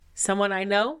Someone I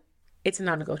know, it's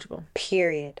non-negotiable.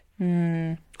 Period.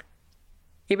 Your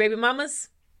baby mamas,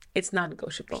 it's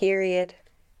non-negotiable. Period.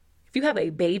 If you have a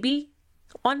baby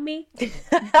on me,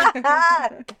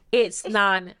 it's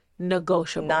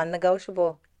non-negotiable.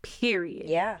 Non-negotiable. Period.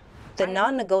 Yeah. The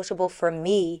non-negotiable for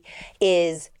me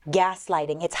is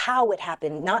gaslighting. It's how it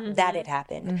happened, not that it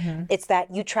happened. It's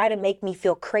that you try to make me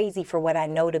feel crazy for what I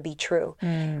know to be true.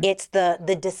 It's the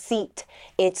deceit.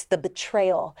 It's the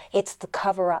betrayal. It's the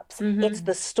cover-ups. It's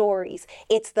the stories.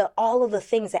 It's the all of the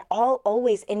things that all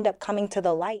always end up coming to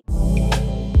the light.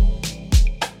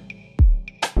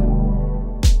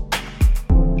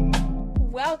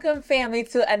 Welcome, family,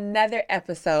 to another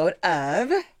episode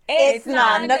of It's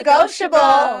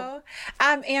Non-Negotiable.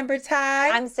 I'm Amber Ty.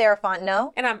 I'm Sarah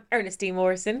Fontenot. And I'm Ernestine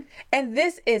Morrison. And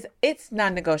this is It's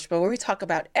Non-Negotiable, where we talk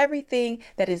about everything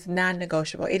that is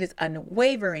non-negotiable. It is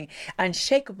unwavering,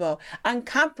 unshakable,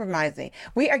 uncompromising.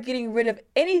 We are getting rid of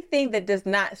anything that does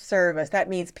not serve us. That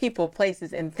means people,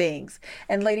 places, and things.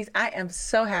 And ladies, I am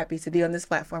so happy to be on this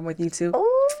platform with you two.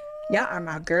 Ooh. Y'all are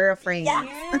my girlfriends.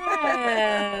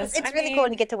 Yes. It's really cool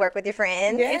to get to work with your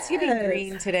friends. It's giving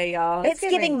green today, y'all. It's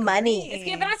giving money. It's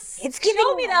giving us. It's giving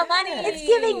show me that money. It's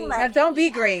giving Now, money. don't be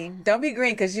green. Don't be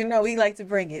green, because you know we like to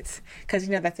bring it. Because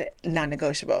you know that's a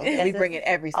non-negotiable. We bring it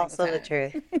every single Also time. the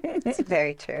truth. It's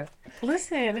very true.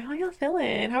 Listen, how y'all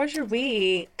feeling? How was your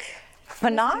week?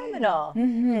 Phenomenal.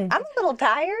 I'm a little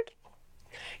tired.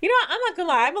 You know, I'm not gonna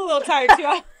lie, I'm a little tired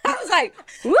too. I was like,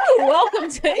 woo, welcome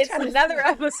to it's another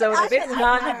episode of It's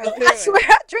Non-Negotiable. I swear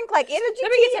I drink like energy.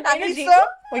 Let me get some tea. I need energy. some.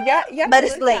 Well, y'all But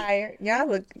look it's late. tired. Y'all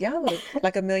look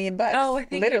like $1 million. Oh,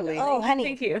 thank you. Literally. Oh, honey.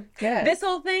 Thank you. Yes. This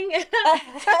whole thing.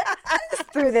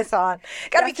 Threw this on.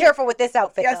 Gotta be careful with this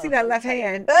outfit. Y'all though. see that left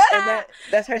hand? And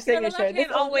that's her The signature. left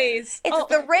hand always. It's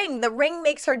the ring. The ring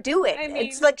makes her do it. I mean,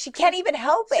 it's like she can't even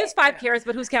help It's it. just 5 carats,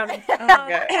 but who's counting? Oh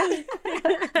my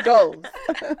God. Goals.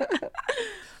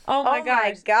 Oh my Oh my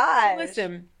gosh. gosh.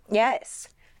 Listen, Yes.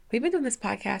 we've been doing this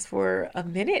podcast for a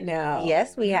minute now.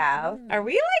 Yes, we have. Are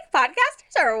we like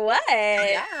podcasters or what?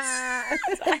 Yeah.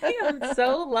 I am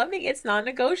so loving It's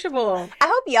Non-Negotiable. I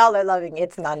hope y'all are loving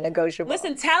It's Non-Negotiable.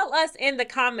 Listen, tell us in the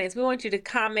comments. We want you to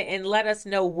comment and let us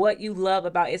know what you love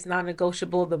about It's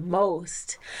Non-Negotiable the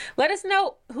most. Let us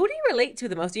know, who do you relate to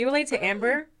the most? Do you relate to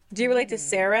Amber? Do you relate to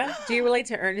Sarah? Do you relate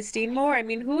to Ernestine more? I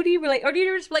mean, who do you relate? Or do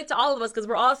you just relate to all of us? Because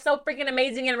we're all so freaking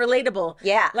amazing and relatable.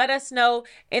 Yeah. Let us know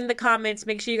in the comments.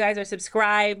 Make sure you guys are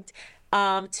subscribed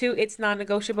to It's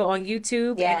Non-Negotiable on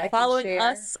YouTube. Yeah, and and following share.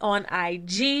 us on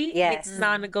IG. Yes. It's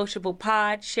Non-Negotiable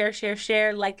Pod. Share,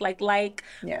 like.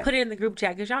 Yeah. Put it in the group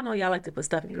chat, because y'all know y'all like to put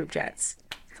stuff in group chats.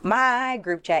 My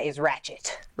group chat is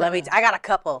ratchet. I got a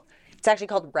couple. It's actually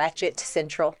called Ratchet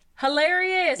Central.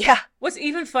 Hilarious. Yeah. What's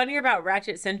even funnier about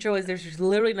Ratchet Central is there's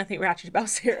literally nothing ratchet about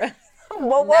Sarah.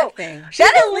 Whoa, whoa. Nothing.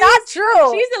 That is not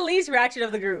true. She's the least ratchet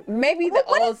of the group. Maybe the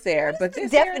old Sarah, but this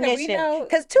Sarah that we definition. know.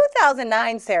 Because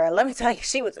 2009 Sarah, let me tell you,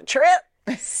 she was a trip.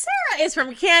 Sarah is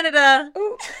from Canada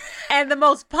and the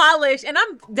most polished, and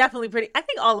I'm definitely pretty. I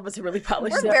think all of us are really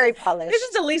polished. We're though. very polished. This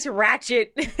is the least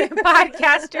ratchet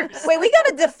podcasters. Wait, we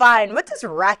gotta define, what does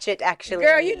ratchet actually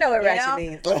Girl, mean? you know what ratchet know?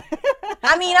 means.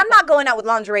 I mean, I'm not going out with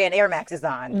lingerie and Air Maxes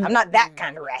on. I'm not that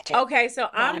kind of ratchet. Okay, so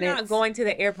I'm not Bonnets. going to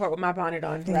the airport with my bonnet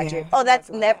on. Ratchet. Oh, that's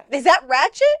never. Is that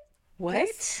ratchet?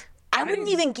 What? I wouldn't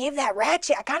even give that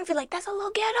ratchet. I kind of feel like that's a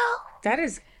little ghetto. That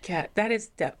is That is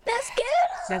That's ghetto.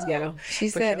 That's ghetto. She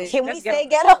For said sure. it. Can we That's say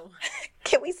ghetto. ghetto?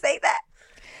 Can we say that?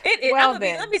 Well,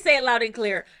 Let me say it loud and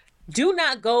clear. Do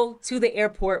not go to the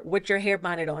airport with your hair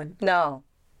bonnet on. No.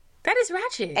 That is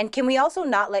ratchet. And can we also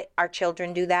not let our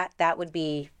children do that? That would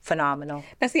be phenomenal.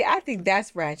 Now, see, I think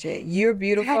that's ratchet. You're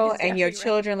beautiful That is and your definitely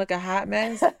children look a hot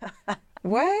mess.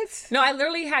 What? No, I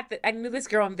literally I knew this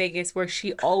girl in Vegas where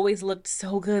she always looked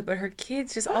so good, but her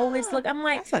kids just always look. I'm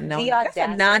like, That's a no. The That's a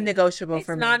audacity. non-negotiable it's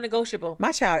for me. non-negotiable.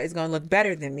 My child is gonna look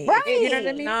better than me. Right. You know what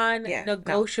I mean?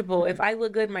 Non-negotiable. If I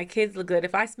look good, my kids look good.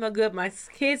 If I smell good, my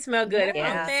kids smell good. If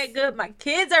Yes. I'm fed good, my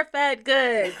kids are fed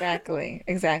good.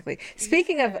 Exactly.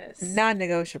 Speaking Yes. of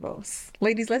non-negotiables,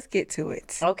 ladies, let's get to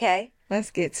it. Okay. Let's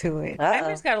get to it. I Uh-oh.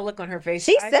 just got a look on her face.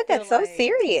 She I said that feel so like-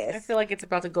 serious. I feel like it's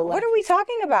about to go left. What are we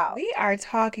talking about? We are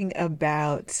talking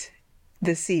about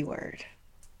the C word,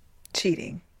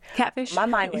 cheating. Catfish? My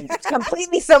mind went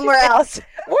completely somewhere else.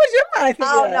 What was your mind?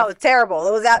 Oh no, it's terrible.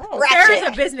 It was that Sarah's a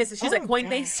ratchet. business, and she's like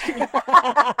Coinbase.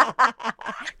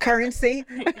 Currency.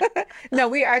 No,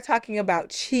 we are talking about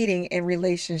cheating in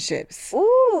relationships. I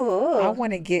Ooh.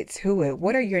 want to get to it.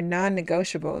 What are your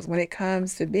non-negotiables when it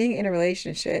comes to being in a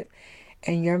relationship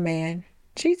and your man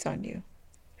cheats on you?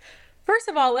 First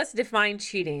of all, let's define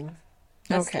cheating.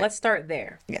 Let's start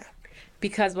there. Yeah.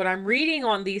 because what I'm reading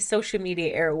on these social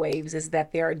media airwaves is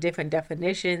that there are different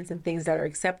definitions and things that are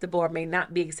acceptable or may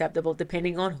not be acceptable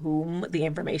depending on whom the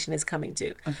information is coming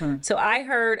to. So I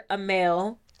heard a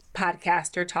male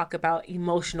podcaster talk about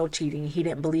emotional cheating. He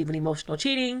didn't believe in emotional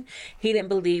cheating. He didn't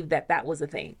believe that that was a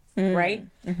thing, right?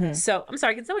 So I'm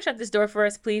sorry, can someone shut this door for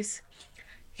us, please?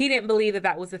 He didn't believe that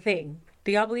that was a thing.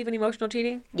 Do y'all believe in emotional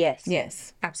cheating? Yes.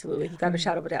 Yes. Absolutely. Without a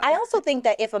shadow of a doubt. I also think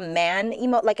that if a man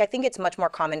I think it's much more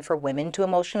common for women to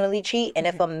emotionally cheat, and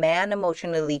if a man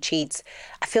emotionally cheats,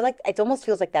 I feel like it almost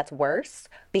feels like that's worse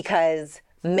because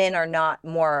men are not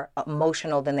more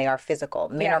emotional than they are physical.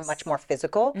 Men are much more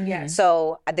physical.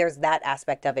 So there's that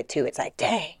aspect of it too. It's like,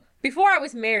 dang. Before I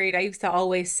was married, I used to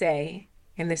always say,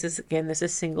 and this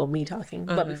is single me talking,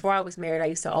 but before I was married, I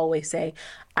used to always say,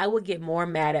 I would get more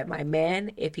mad at my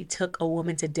man if he took a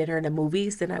woman to dinner and the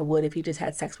movies than I would if he just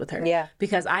had sex with her. Yeah.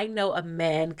 Because I know a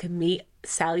man can meet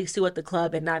Sally Sue at the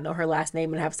club and not know her last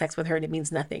name and have sex with her and it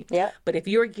means nothing. Yeah. But if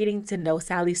you're getting to know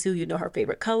Sally Sue, you know her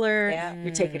favorite color,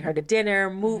 you're taking her to dinner,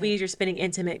 movies, you're spending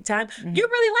intimate time, you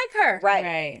really like her.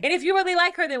 Right. And if you really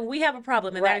like her, then we have a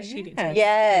problem, and that is cheating.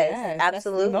 Yes,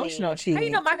 absolutely. That's emotional cheating. How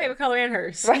you know my favorite color and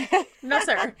hers? No,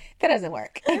 sir. That doesn't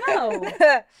work. No.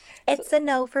 It's a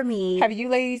no for me. Have you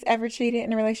ladies ever cheated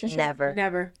in a relationship? Never.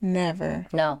 Never. Never.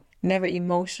 No. Never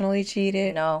emotionally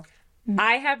cheated? No.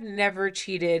 I have never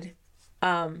cheated,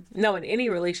 no, in any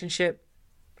relationship,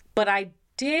 but I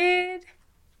did.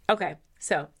 Okay,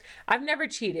 so I've never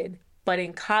cheated, but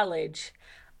in college,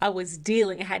 I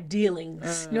had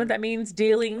dealings. You know what that means?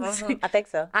 Dealings. I think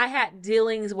so. I had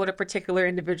dealings with a particular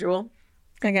individual.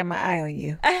 I got my eye on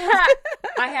you.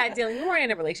 I had dealings. We weren't in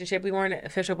a relationship. We weren't an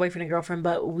official boyfriend and girlfriend,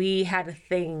 but we had a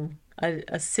thing, a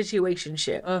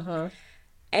situationship.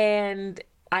 And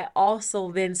I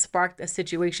also then sparked a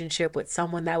situationship with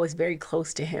someone that was very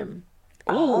close to him.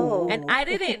 Oh. And I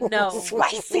didn't know.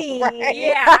 Spicy.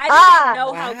 Yeah, I didn't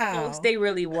know how close they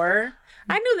really were.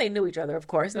 I knew they knew each other, of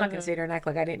course. I'm not gonna sit here and act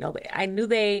like I didn't know. But I knew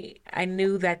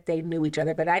that they knew each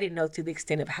other, but I didn't know to the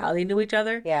extent of how they knew each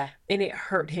other. Yeah. And it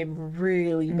hurt him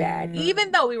really bad.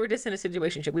 Even though we were just in a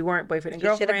situationship, we weren't boyfriend and He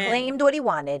should girlfriend. have claimed what he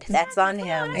wanted. That's on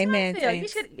him. Amen.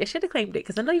 You should have claimed it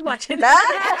because I know you watching. Sheesh.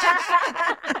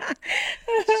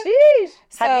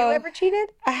 Have you ever cheated?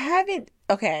 I haven't.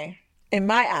 Okay. In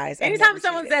my eyes. I've Anytime never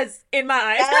someone cheated. says "in my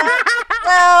eyes,"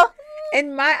 Well,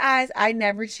 In my eyes, I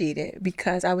never cheated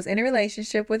because I was in a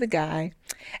relationship with a guy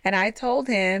and I told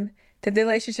him that the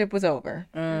relationship was over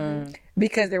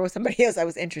because there was somebody else I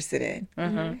was interested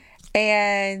in.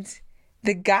 And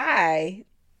the guy,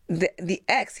 the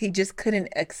ex, he just couldn't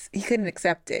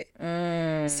accept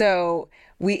it. So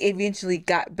we eventually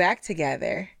got back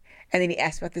together. And then he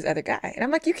asked about this other guy. And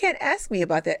I'm like, you can't ask me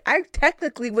about that. I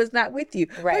technically was not with you.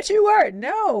 Right. But you were.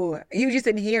 No. You just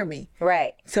didn't hear me.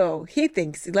 right. So he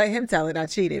thinks, let him tell it I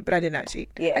cheated, but I did not cheat.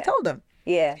 Yeah. I told him.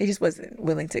 Yeah. He just wasn't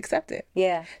willing to accept it.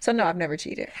 Yeah. So no, I've never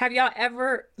cheated. have y'all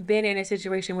ever been in a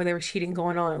situation where there was cheating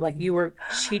going on? Like you were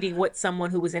cheating with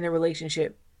someone who was in a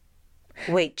relationship?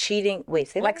 Wait, cheating. Wait,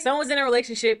 say Like that? someone was in a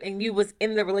relationship and you was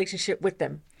in the relationship with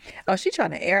them. Oh, she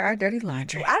trying to air our dirty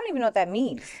laundry. I don't even know what that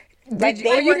means. Did you,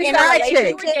 they were you were the in a side relationship? chick?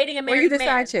 You were dating a Were married you the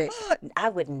man. side chick? I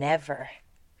would never.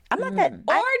 I'm not that. Or not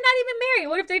even married.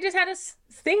 What if they just had a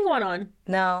thing going on?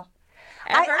 No.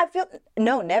 Ever? I feel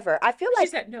no, never. I feel She like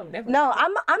said no, never. no.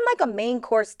 I'm like a main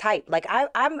course type. Like I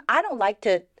don't like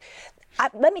to.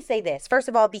 Let me say this first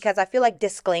of all, because I feel like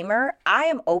disclaimer, I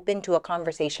am open to a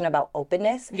conversation about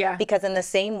openness. Yeah. Because in the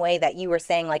same way that you were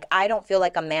saying, like, I don't feel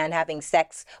like a man having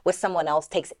sex with someone else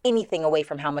takes anything away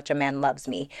from how much a man loves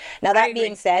me. Now that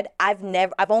being said, I've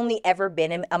only ever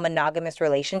been in a monogamous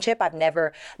relationship. I've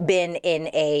never been in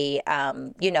a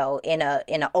in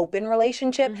an open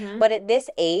relationship. But at this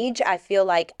age, I feel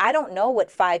like I don't know what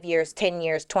 5 years, 10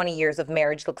 years, 20 years of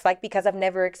marriage looks like because I've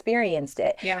never experienced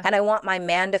it. Yeah. And I want my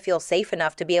man to feel safe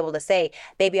enough to be able to say,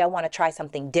 baby, I want to try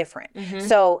something different.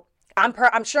 So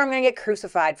I'm sure I'm going to get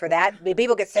crucified for that.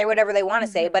 People can say whatever they want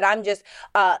to say, but I'm just,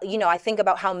 I think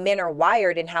about how men are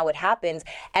wired and how it happens.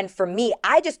 And for me,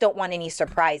 I just don't want any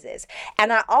surprises.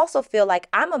 And I also feel like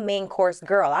I'm a main course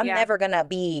girl. I'm never going to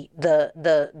be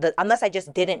the unless I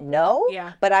just didn't know.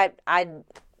 Yeah. But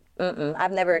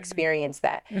I've never experienced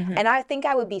that. And I think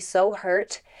I would be so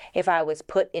hurt if I was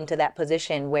put into that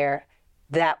position where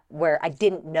I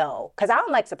didn't know, because I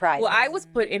don't like surprises. Well, I was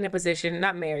put in a position,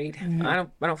 not married. I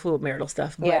don't fool with marital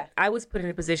stuff. But Yeah. I was put in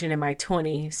a position in my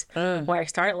 20s where I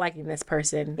started liking this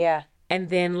person. Yeah. And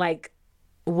then like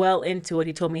well into it,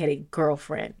 he told me he had a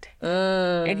girlfriend.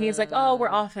 And he's like, oh, we're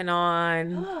off and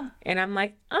on. And I'm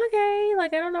like, okay,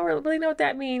 like I don't really know what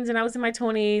that means. And I was in my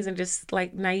 20s and just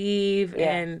like naive.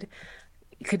 Yeah. And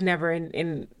could never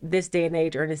in this day and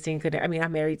age, Ernestine could, I mean,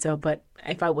 I'm married, so, but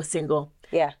if I was single,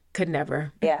 Yeah. could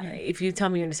never. Yeah. If you tell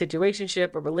me you're in a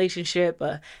situationship, a relationship,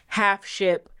 a half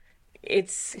ship,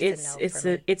 it's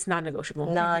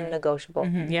non-negotiable. Non-negotiable.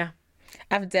 Yeah.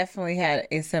 I've definitely had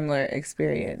a similar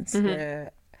experience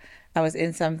where I was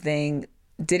in something,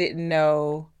 didn't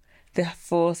know the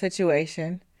full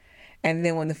situation. And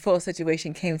then when the full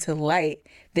situation came to light,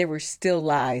 there were still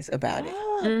lies about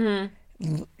it.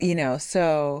 You know,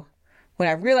 so when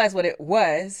I realized what it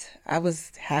was, I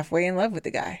was halfway in love with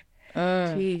the guy.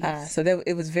 Jeez. So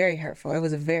it was very hurtful. It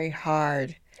was a very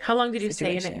hard How long did you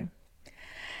stay in it? situation.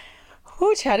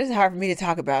 Oh, child, this is hard for me to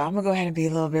talk about. I'm gonna go ahead and be a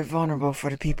little bit vulnerable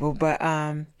for the people, but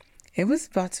it was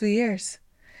about 2 years.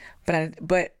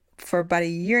 But for about a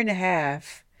year and a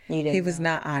half, he was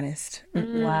not honest.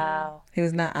 Wow. He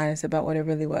was not honest about what it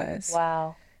really was.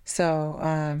 Wow. So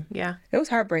Yeah. it was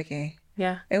heartbreaking.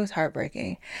 Yeah. It was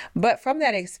heartbreaking. But from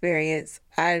that experience,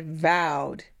 I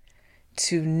vowed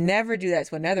to never do that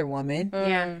to another woman.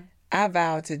 Yeah. I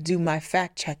vowed to do my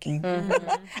fact checking.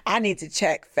 I need to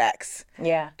check facts.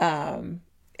 Yeah. And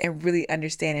really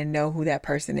understand and know who that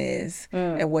person is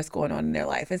and what's going on in their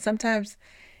life. And sometimes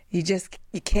you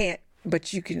can't,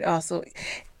 but you can also,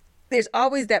 there's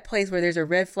always that place where there's a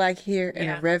red flag here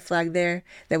and a red flag there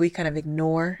that we kind of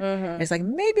ignore. It's like,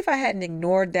 maybe if I hadn't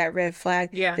ignored that red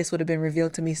flag, this would have been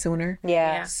revealed to me sooner.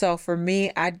 Yeah. So for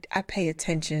me, I pay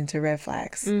attention to red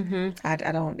flags. I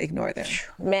don't ignore them.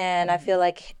 Man, I feel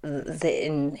like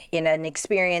in an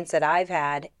experience that I've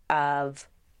had of,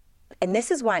 and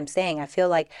this is why I'm saying, I feel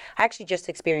like I actually just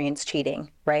experienced cheating,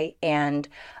 right? And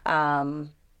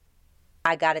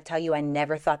I got to tell you, I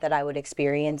never thought that I would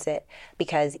experience it,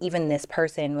 because even this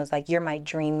person was like, you're my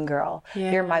dream girl.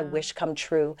 You're my wish come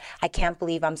true. I can't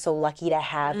believe I'm so lucky to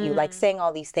have you. Like saying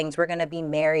all these things. We're going to be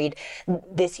married.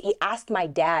 He asked my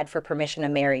dad for permission to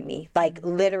marry me. Like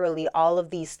literally all of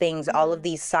these things, all of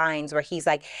these signs where he's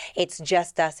like, it's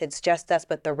just us. It's just us.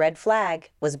 But the red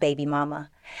flag was baby mama.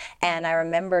 And I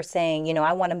remember saying, you know,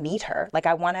 I want to meet her. Like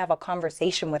I want to have a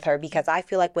conversation with her, because I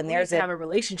feel like when there's have a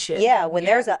relationship. Yeah, when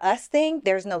there's a us thing,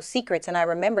 there's no secrets. And I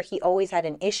remember he always had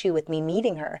an issue with me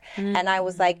meeting her. And I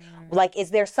was like,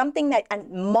 is there something that, and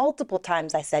multiple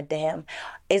times I said to him,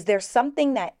 is there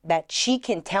something that she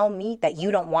can tell me that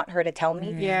you don't want her to tell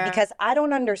me? Yeah. Because I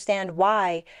don't understand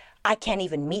why I can't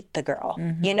even meet the girl,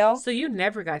 you know? So you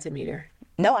never got to meet her?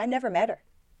 No, I never met her.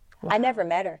 I never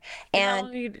met her. How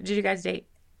long did you guys date?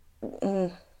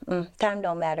 Time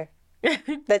don't matter.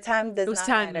 The time does not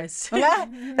timeless.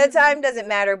 matter. The time doesn't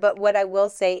matter. But what I will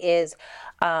say is,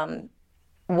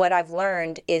 what I've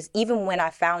learned is, even when I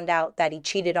found out that he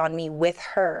cheated on me with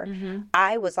her,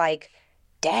 I was like,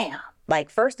 damn.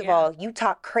 Like, first of all, you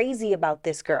talk crazy about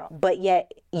this girl, but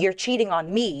yet you're cheating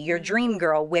on me, your dream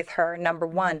girl, with her, number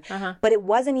one. But it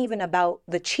wasn't even about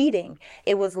the cheating.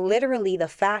 It was literally the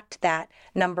fact that,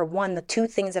 number one, the two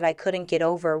things that I couldn't get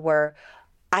over were,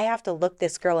 I have to look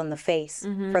this girl in the face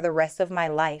for the rest of my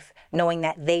life, knowing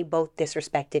that they both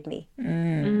disrespected me.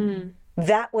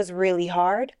 That was really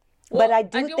hard. Well, but I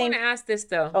do want think to ask this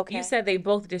though. Okay. You said they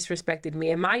both disrespected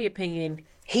me. In my opinion,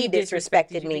 he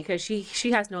disrespected you me because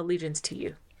she has no allegiance to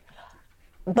you.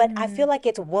 But I feel like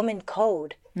it's woman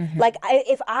code. Like,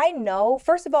 if I know,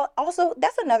 first of all, also,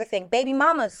 that's another thing. Baby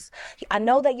mamas, I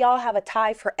know that y'all have a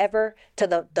tie forever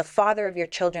to the father of your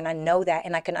children. I know that,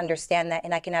 and I can understand that,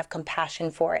 and I can have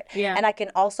compassion for it. Yeah. And I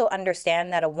can also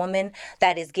understand that a woman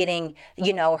that is getting,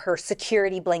 you know, her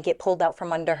security blanket pulled out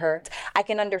from under her, I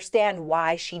can understand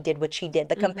why she did what she did.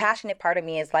 The compassionate part of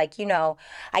me is like, you know,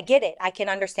 I get it. I can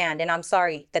understand, and I'm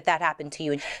sorry that happened to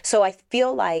you. So I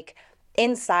feel like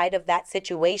inside of that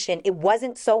situation, it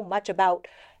wasn't so much about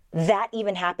that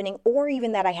even happening or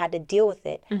even that I had to deal with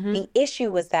it. The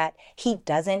issue was that he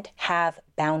doesn't have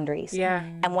boundaries. Yeah.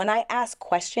 And when I ask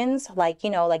questions like, you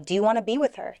know, like, do you want to be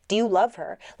with her? Do you love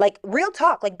her? Like, real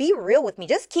talk, like, be real with me.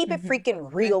 Just keep it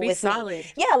freaking real Like, be with solid.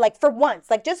 me. Yeah, like, for once,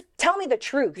 like, just tell me the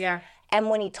truth. Yeah. And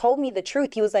when he told me the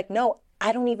truth, he was like, no,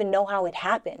 I don't even know how it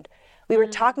happened. We were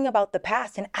talking about the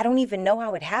past, and I don't even know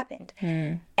how it happened.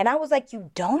 And I was like, you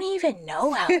don't even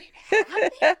know how it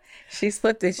happened? She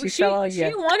slipped it. She fell on She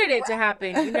you. wanted it to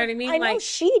happen. You know what I mean? I know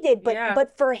she did, but Yeah.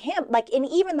 but for him, like, and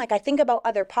even like I think about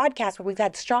other podcasts where we've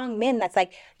had strong men that's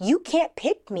like, you can't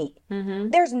pick me.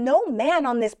 There's no man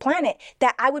on this planet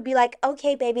that I would be like,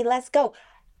 okay, baby, let's go.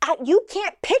 You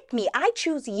can't pick me. I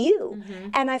choose you.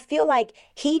 And I feel like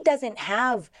he doesn't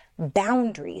have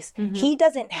boundaries. He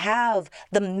doesn't have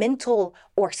the mental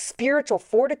or spiritual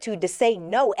fortitude to say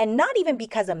no. And not even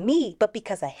because of me, but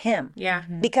because of him. Yeah.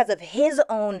 Because of his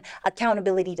own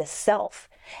accountability to self.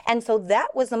 And so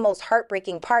that was the most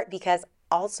heartbreaking part, because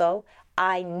also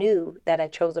I knew that I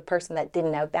chose a person that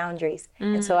didn't have boundaries.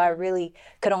 And so I really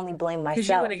could only blame myself. Because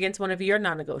you went against one of your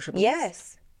non-negotiables.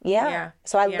 Yes. Yeah.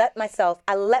 So I let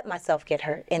myself get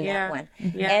hurt in that one.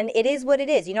 Yeah. And it is what it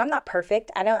is. You know, I'm not perfect.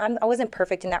 I wasn't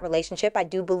perfect in that relationship. I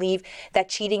do believe that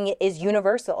cheating is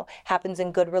universal. Happens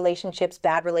in good relationships,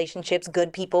 bad relationships,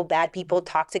 good people, bad people,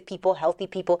 toxic people, healthy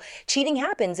people. Cheating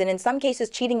happens. And in some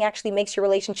cases, cheating actually makes your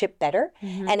relationship better.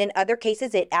 And in other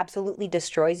cases, it absolutely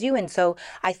destroys you. And so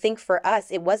I think for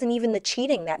us, it wasn't even the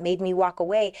cheating that made me walk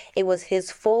away. It was his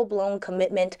full-blown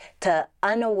commitment to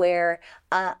unaware,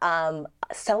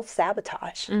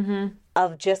 self-sabotage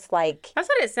of just like... That's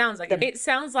what it sounds like. It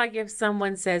sounds like if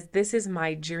someone says, this is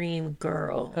my dream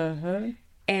girl,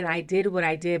 and I did what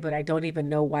I did, but I don't even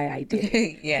know why I did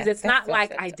it. Yeah, Because it's not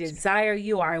like I desire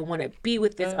you, or I want to be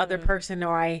with this other person,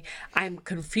 or I'm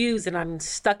confused and I'm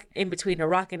stuck in between a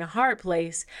rock and a hard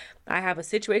place. I have a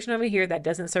situation over here that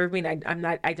doesn't serve me, and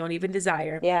I don't even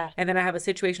desire. Yeah. And then I have a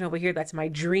situation over here that's my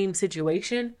dream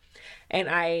situation, and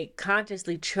I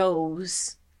consciously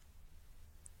chose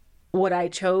what I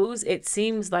chose. It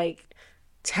seems like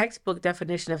textbook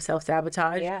definition of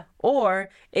self-sabotage. Yeah. Or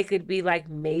it could be like,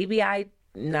 maybe I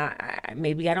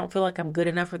don't feel like I'm good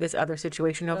enough for this other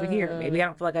situation over here. Maybe I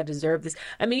don't feel like I deserve this.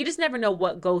 I mean, you just never know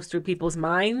what goes through people's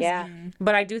minds. Yeah.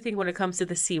 But I do think when it comes to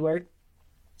the C word,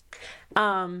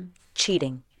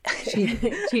 Cheating.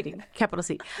 cheating, capital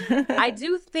C. I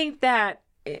do think that,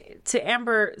 to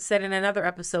Amber said in another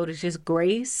episode, it's just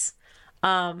grace.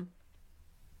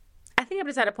 I think I'm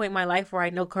just at a point in my life where I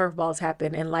know curveballs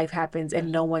happen and life happens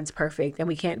and no one's perfect, and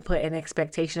we can't put an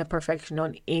expectation of perfection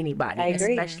on anybody, I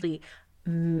agree. especially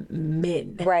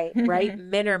men. Right. Right?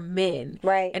 Men are men.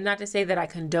 Right. And not to say that I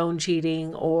condone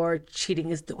cheating or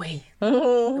cheating is the way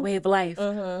of life.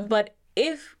 But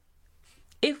if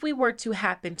we were to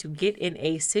happen to get in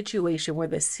a situation where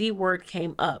the C word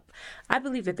came up, I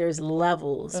believe that there's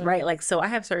levels, right? Like, so I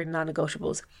have certain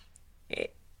non-negotiables.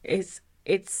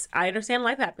 I understand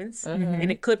life happens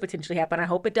and it could potentially happen. I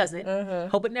hope it doesn't.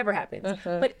 Hope it never happens.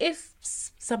 But if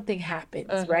something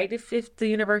happens, right? If the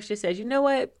universe just says, you know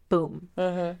what? Boom.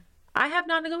 I have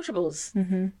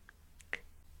non-negotiables.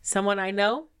 Someone I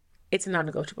know, it's a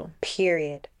non-negotiable.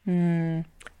 Period. Your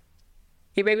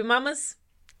baby mamas,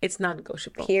 it's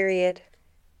non-negotiable. Period.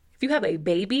 If you have a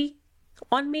baby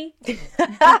on me,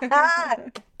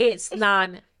 it's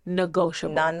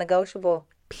non-negotiable. Non-negotiable.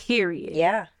 Period.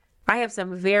 Yeah. I have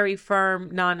some very firm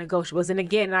non-negotiables. And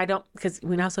again, I don't, because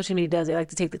we know how social media does, they like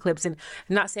to take the clips, and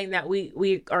I'm not saying that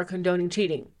we are condoning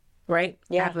cheating, right?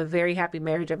 Yeah. I have a very happy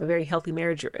marriage. I have a very healthy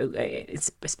marriage,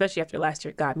 especially after last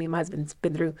year. God, me and my husband's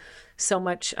been through so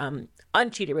much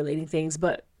uncheated relating things,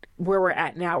 but where we're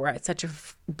at now, we're at such a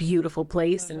beautiful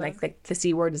place. And like the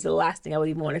C word is the last thing I would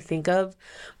even want to think of.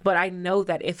 But I know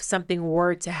that if something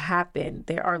were to happen,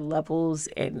 there are levels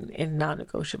and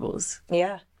non-negotiables.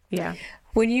 Yeah. Yeah.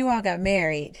 When you all got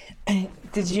married,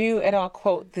 did you at all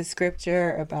quote the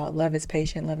scripture about love is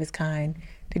patient, love is kind?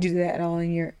 Did you do that at all do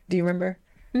you remember?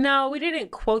 No, we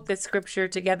didn't quote the scripture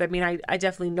together. I mean, I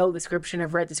definitely know the scripture and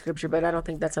I've read the scripture, but I don't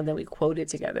think that's something we quoted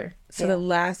together. So the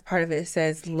last part of it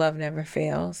says love never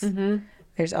fails.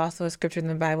 There's also a scripture in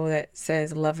the Bible that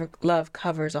says love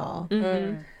covers all.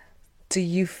 Do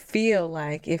you feel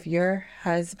like if your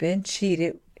husband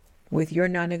cheated with your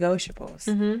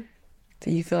non-negotiables, do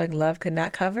you feel like love could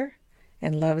not cover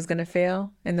and love is going to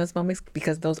fail in those moments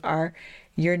because those are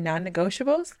your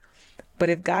non-negotiables?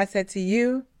 But if God said to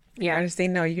you, I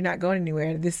understand, no, you're not going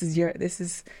anywhere. This is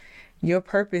your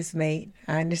purpose, mate.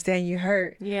 I understand you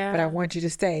hurt, but I want you to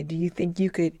stay. Do you think you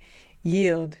could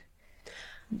yield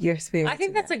your spirit? I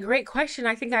think that's a great question.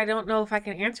 I think I don't know if I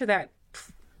can answer that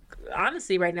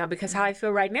honestly right now, because how I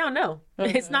feel right now, no.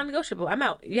 It's non-negotiable. I'm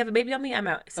out. You have a baby on me, I'm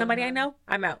out. Somebody I know,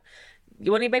 I'm out.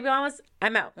 You want any baby mamas?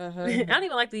 I'm out. I don't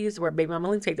even like to use the word baby mama.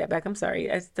 Let me take that back. I'm sorry.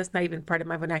 That's not even part of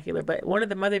my vernacular. But one of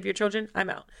the mother of your children,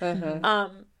 I'm out.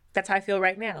 That's how I feel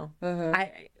right now.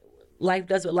 Life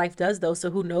does what life does, though. So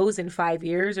who knows in 5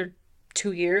 years or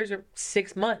 2 years or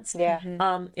 6 months?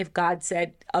 If God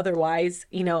said otherwise,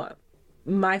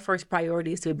 my first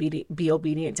priority is to be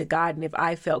obedient to God. And if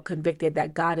I felt convicted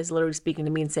that God is literally speaking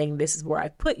to me and saying, this is where I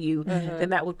put you, then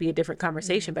that would be a different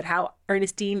conversation. But how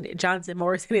Ernestine Johnson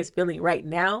Morrison is feeling right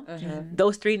now,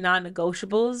 those 3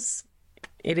 non-negotiables,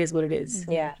 it is what it is.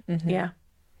 Yeah. Yeah.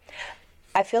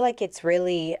 I feel like it's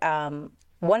really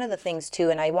one of the things too,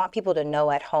 and I want people to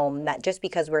know at home that just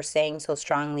because we're saying so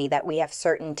strongly that we have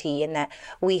certainty and that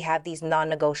we have these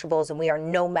non-negotiables and we are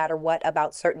no matter what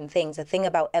about certain things, the thing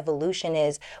about evolution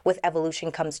is with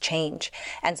evolution comes change.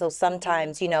 And so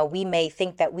sometimes, we may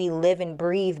think that we live and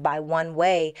breathe by one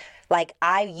way. Like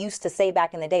I used to say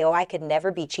back in the day, oh, I could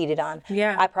never be cheated on.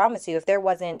 Yeah. I promise you, if there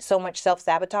wasn't so much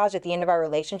self-sabotage at the end of our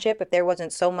relationship, if there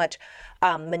wasn't so much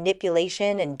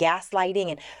manipulation and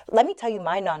gaslighting, and let me tell you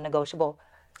my non-negotiable.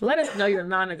 Let us know your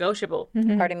non-negotiable.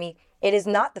 Pardon me. It is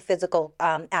not the physical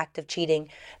act of cheating.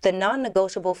 The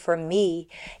non-negotiable for me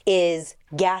is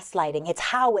gaslighting. It's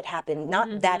how it happened,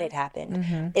 not that it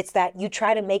happened. It's that you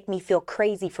try to make me feel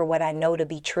crazy for what I know to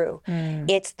be true.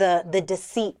 It's the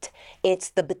deceit.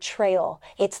 It's the betrayal.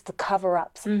 It's the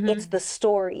cover-ups. It's the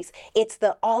stories. It's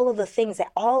the all of the things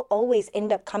that all always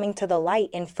end up coming to the light.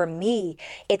 And for me,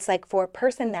 it's like for a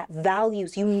person that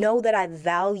values, you know that I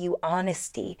value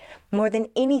honesty more than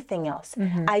anything else.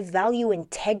 I value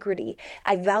integrity.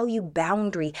 I value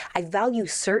boundary. I value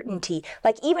certainty.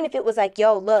 Like even if it was like,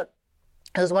 yo, look,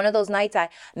 it was one of those nights I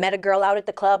met a girl out at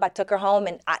the club. I took her home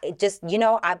and I just,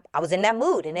 I was in that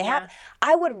mood and it happened.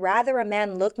 I would rather a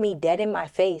man look me dead in my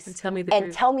face and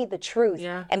tell me the truth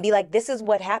and be like, this is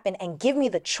what happened and give me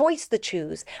the choice to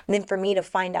choose than for me to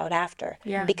find out after.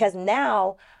 Because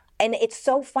now, and it's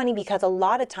so funny because a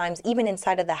lot of times, even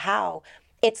inside of the how,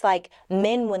 it's like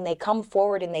men, when they come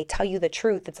forward and they tell you the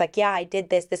truth, it's like, yeah, I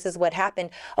did this. This is what happened.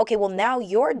 Okay, well, now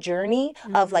your journey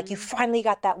of like, you finally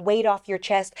got that weight off your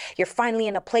chest. You're finally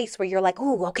in a place where you're like,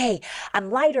 ooh, okay,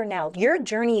 I'm lighter now. Your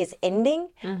journey is ending,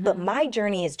 but my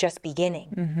journey is just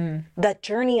beginning. The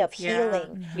journey of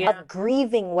healing, of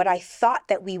grieving what I thought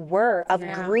that we were, of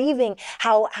grieving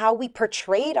how we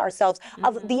portrayed ourselves,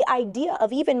 of the idea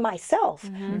of even myself,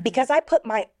 because I put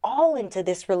my all into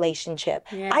this relationship.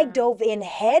 I dove in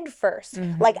head first.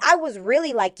 Like I was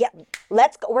really like, yeah,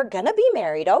 let's go. We're gonna be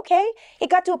married. Okay. It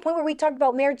got to a point where we talked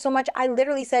about marriage so much. I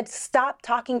literally said, stop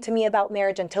talking to me about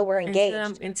marriage until we're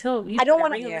engaged. Until you I don't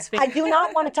want to, I do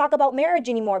not want to talk about marriage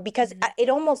anymore because it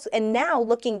almost, and now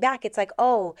looking back, it's like,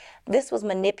 oh, this was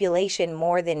manipulation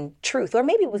more than truth. Or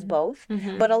maybe it was both.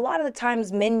 But a lot of the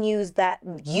times men use that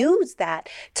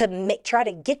to try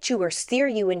to get you or steer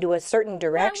you into a certain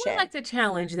direction. I would like to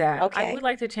challenge that. Okay. I would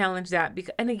like to challenge that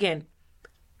because, and again,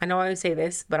 I know I always say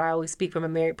this, but I always speak from a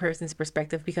married person's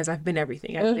perspective because I've been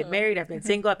everything. I've been married, I've been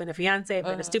single, I've been a fiance, I've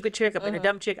been a stupid chick, I've been a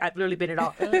dumb chick. I've literally been it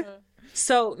all.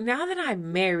 So now that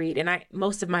I'm married, and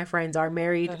most of my friends are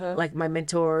married, like my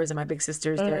mentors and my big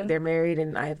sisters, they're married,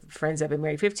 and I have friends that have been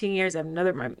married 15 years. I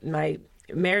have my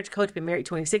marriage coach been married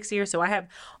 26 years. So I have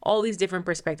all these different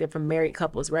perspectives from married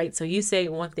couples, right? So you say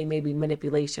one thing may be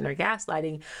manipulation or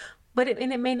gaslighting, but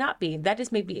it may not be. That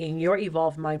just may be in your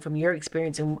evolved mind from your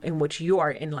experience in which you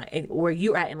are in life, where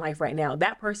you're at in life right now.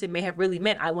 That person may have really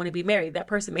meant, I want to be married. That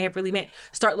person may have really meant,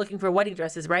 start looking for wedding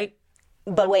dresses, right?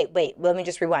 But wait, let me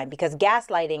just rewind, because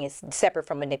gaslighting is separate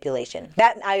from manipulation.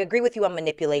 That I agree with you on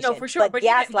manipulation. No, for sure. But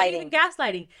gaslighting, even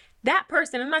gaslighting, that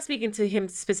person, I'm not speaking to him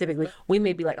specifically. We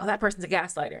may be like, oh, that person's a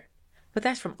gaslighter. But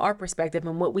that's from our perspective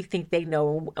and what we think they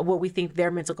know, what we think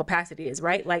their mental capacity is,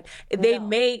 right? Like they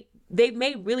may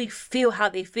really feel how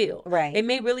they feel. Right. They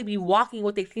may really be walking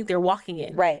what they think they're walking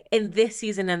in. Right. In this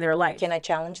season in their life. Can I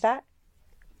challenge that?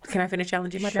 Can I finish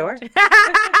challenging my Sure.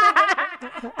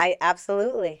 I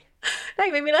absolutely.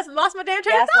 Like maybe I lost my damn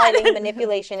train of thought. Gaslighting,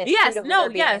 manipulation, it's yes, two to no, who they're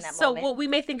being in yes. that So moment. what we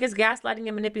may think is gaslighting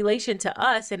and manipulation to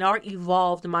us and our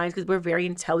evolved minds, because we're very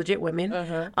intelligent women.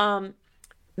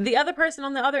 The other person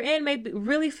on the other end may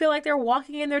really feel like they're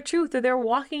walking in their truth, or they're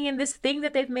walking in this thing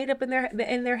that they've made up in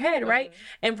their head, right?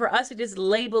 And for us to just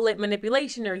label it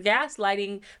manipulation or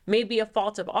gaslighting may be a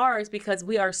fault of ours because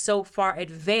we are so far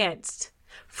advanced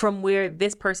from where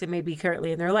this person may be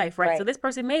currently in their life, right? So this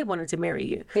person may have wanted to marry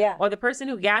you. Yeah. Or the person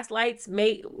who gaslights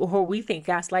or we think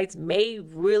gaslights may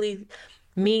really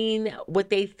mean what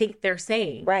they think they're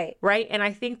saying. Right. Right? And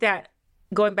I think that,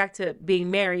 going back to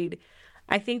being married,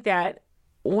 I think that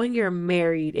when you're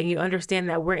married and you understand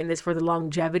that we're in this for the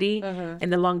longevity,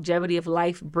 and the longevity of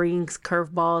life brings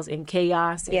curveballs and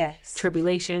chaos and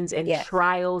tribulations and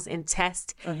trials and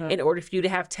tests in order for you to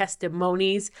have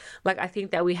testimonies. Like, I think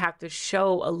that we have to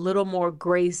show a little more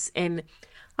grace and,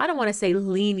 I don't want to say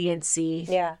leniency,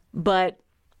 but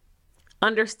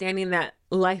understanding that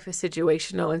life is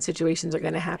situational and situations are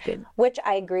going to happen. Which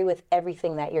I agree with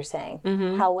everything that you're saying.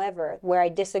 However, where I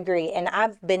disagree, and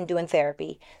I've been doing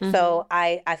therapy, so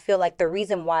I feel like the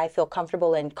reason why I feel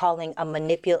comfortable in calling a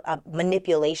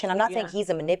manipulation, I'm not saying he's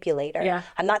a manipulator.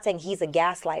 I'm not saying he's a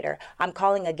gaslighter. I'm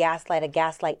calling a gaslight,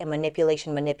 and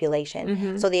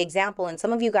manipulation. So the example, and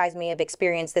some of you guys may have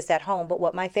experienced this at home, but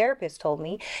what my therapist told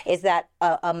me is that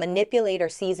a manipulator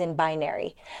sees in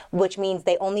binary, which means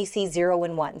they only see 0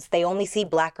 and 1s. They only see see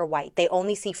black or white. They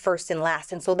only see first and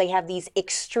last. And so they have these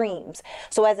extremes.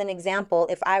 So as an example,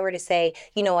 if I were to say,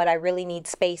 you know what, I really need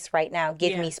space right now,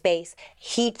 give me space,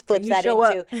 he flips that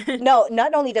into, no,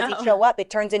 not only does he show up, it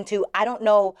turns into, I don't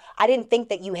know, I didn't think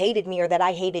that you hated me or that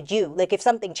I hated you. Like, if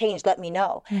something changed, let me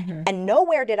know. And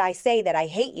nowhere did I say that I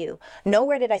hate you.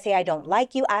 Nowhere did I say I don't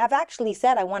like you. I have actually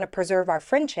said I want to preserve our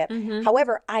friendship.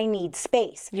 However, I need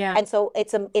space. And so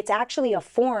it's actually a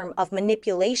form of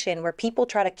manipulation where people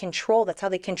try to control. That's how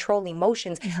they control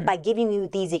emotions, by giving you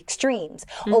these extremes.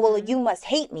 Oh, well, you must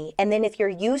hate me. And then if you're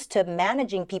used to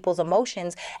managing people's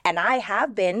emotions, and I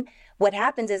have been, what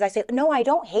happens is I say, no, I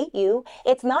don't hate you.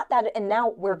 It's not that. And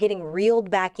now we're getting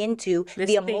reeled back into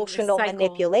the emotional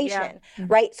manipulation,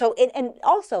 right? So, and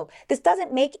also, this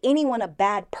doesn't make anyone a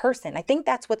bad person. I think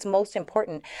that's what's most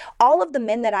important. All of the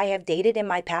men that I have dated in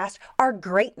my past are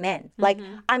great men. Like,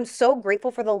 I'm so grateful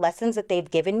for the lessons that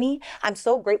they've given me. I'm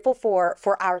so grateful for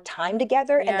our time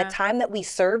together and the time that we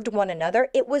served one another.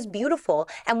 It was beautiful.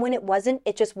 And when it wasn't,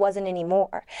 it just wasn't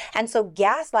anymore. And so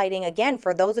gaslighting, again,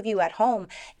 for those of you at home,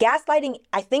 gaslighting,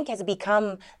 I think, has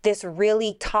become this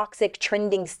really toxic,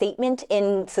 trending statement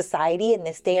in society in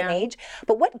this day and age.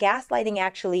 But what gaslighting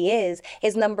actually is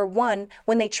number one,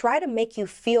 when they try to make you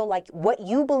feel like what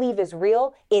you believe is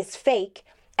real is fake,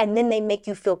 and then they make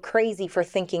you feel crazy for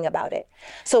thinking about it.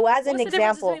 So as an example, what's the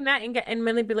difference between that and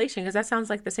manipulation? Because that sounds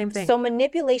like the same thing. So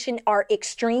manipulation are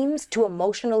extremes to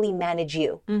emotionally manage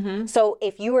you. So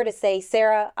if you were to say,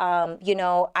 Sarah, you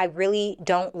know, I really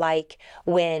don't like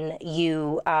when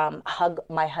you hug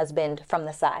my husband from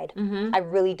the side. I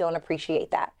really don't appreciate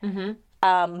that.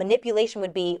 Manipulation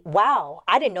would be, wow,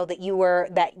 I didn't know that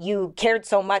you cared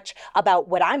so much about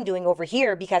what I'm doing over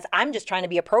here, because I'm just trying to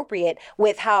be appropriate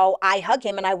with how I hug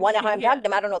him, and I want to hug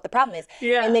him. I don't know what the problem is.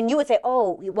 And then you would say,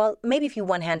 oh, well, maybe if you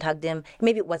one hand hugged him,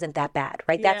 maybe it wasn't that bad,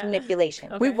 right? That's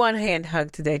manipulation. We one hand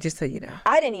hug today, just so you know.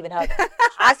 I didn't even hug.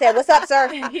 I said, what's up, sir?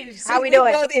 How we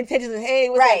doing? The intentions of, hey,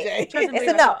 what's up, Jay?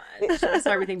 It's a no. I saw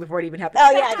everything before it even happened.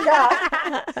 Oh,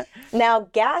 yeah, duh. Now,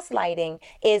 gaslighting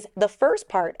is the first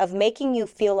part of making you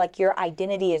feel like your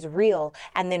identity is real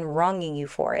and then wronging you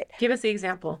for it. Give us the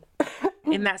example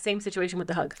in that same situation with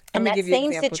the hug. And that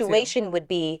same situation would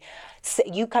be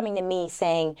you coming to me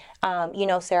saying, you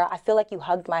know, Sarah, I feel like you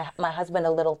hugged my husband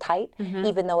a little tight,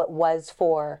 even though it was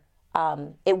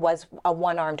a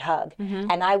one-armed hug.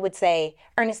 And I would say,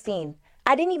 Ernestine,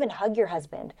 I didn't even hug your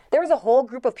husband. There was a whole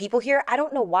group of people here. I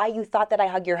don't know why you thought that I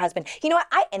hugged your husband. You know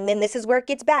what? And then this is where it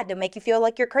gets bad, to make you feel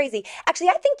like you're crazy. Actually,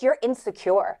 I think you're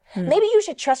insecure. Maybe you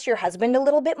should trust your husband a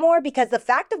little bit more, because the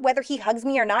fact of whether he hugs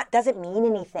me or not doesn't mean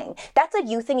anything. That's a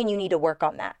you thing, and you need to work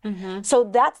on that. So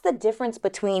that's the difference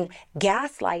between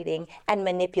gaslighting and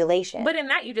manipulation. But in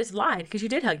that, you just lied, because you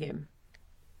did hug him.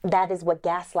 That is what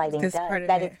gaslighting does.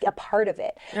 That is a part of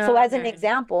it. So as an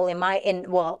example,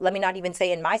 well, let me not even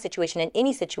say in my situation, in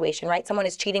any situation, right? Someone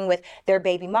is cheating with their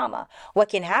baby mama. What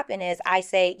can happen is I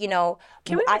say, you know,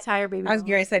 can we retire baby mama? I was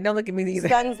going to say, don't look at me either.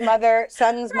 Son's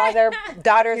mother,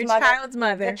 daughter's mother. Child's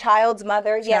mother. The child's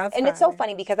mother, yes. And it's so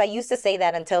funny, because I used to say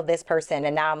that until this person,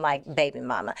 and now I'm like, baby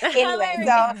mama. Anyway,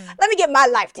 so let me get my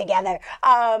life together.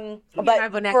 But my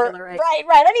vernacular, right?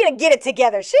 Right. I need to get it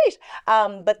together. Sheesh.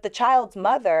 But the child's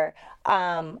mother,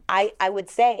 I would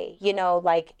say, you know,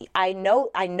 like, I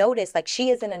notice, like, she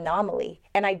is an anomaly,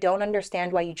 and I don't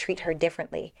understand why you treat her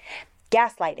differently.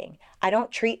 Gaslighting. I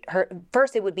don't treat her,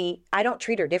 first it would be, I don't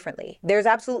treat her differently. There's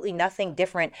absolutely nothing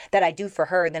different that I do for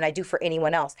her than I do for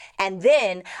anyone else. And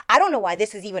then, I don't know why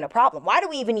this is even a problem. Why do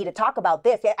we even need to talk about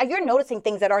this? You're noticing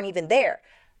things that aren't even there.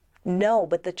 No,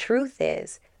 but the truth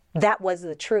is, that was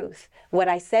the truth. What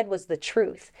I said was the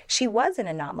truth. She was an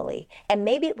anomaly. And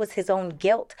maybe it was his own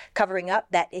guilt covering up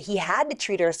that he had to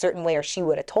treat her a certain way, or she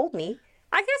would have told me.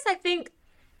 I think,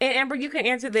 and Amber, you can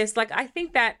answer this. Like, I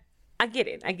think that I get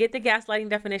it. I get the gaslighting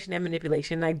definition and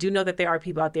manipulation. I do know that there are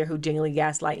people out there who genuinely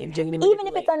gaslight and genuinely manipulate.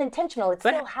 Even if it's unintentional, it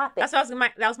still happens.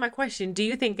 That was my question. Do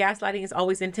you think gaslighting is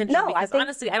always intentional? No, because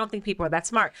honestly, I don't think people are that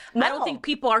smart. No. I don't think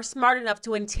people are smart enough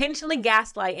to intentionally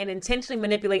gaslight and intentionally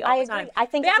manipulate all the time. I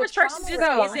think the average person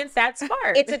just isn't that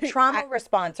smart. It's a trauma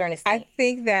response, Ernestine. I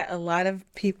think that a lot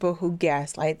of people who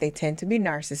gaslight, they tend to be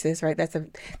narcissists, right?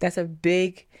 That's a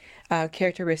big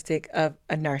characteristic of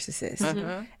a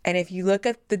narcissist. And if you look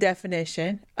at the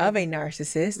definition of a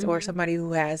narcissist or somebody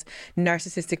who has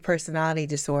narcissistic personality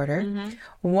disorder,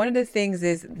 one of the things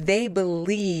is they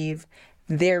believe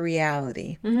their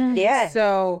reality. Yeah.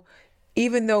 So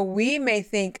even though we may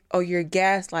think, oh, you're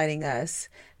gaslighting us,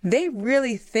 they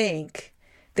really think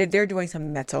that they're doing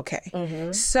something that's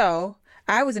okay. So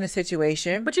I was in a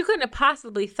situation. But you couldn't have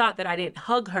possibly thought that I didn't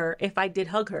hug her if I did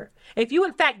hug her. If you,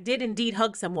 in fact, did indeed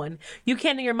hug someone, you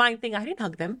can't in your mind think I didn't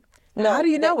hug them. No, how do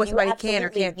you know what you somebody can or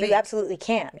absolutely- can't think? You absolutely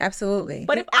can. Absolutely.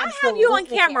 But if I have you on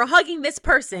absolutely camera can. hugging this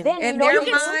person, Then in you know their you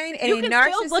can- mind, and you a can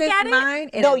still look at narcissist's it? mind,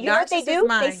 and No, a you know what they narcissist's do?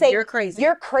 mind, They say, you're crazy.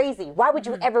 You're crazy. Why would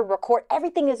you ever record?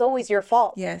 Everything is always your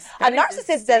fault. Yes. A That is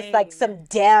narcissist does like some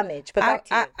damage. But back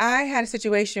to you. I had a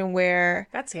situation where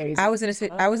that's scary. I was in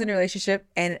a relationship,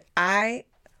 and I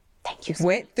Thank you. So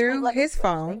went through much. his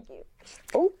phone, Thank you.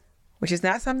 Oh, which is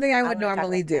not something I would wanna talk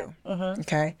normally about do.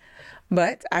 Okay.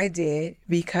 But I did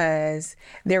because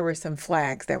there were some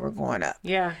flags that were going up.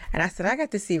 Yeah. And I said, I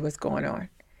got to see what's going on.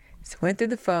 So went through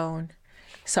the phone,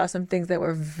 saw some things that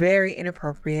were very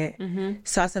inappropriate,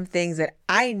 saw some things that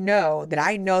I know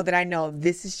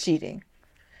this is cheating.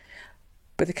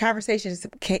 But the conversations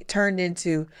turned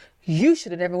into, you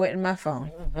should have never went in my phone.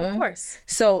 Of course.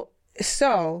 So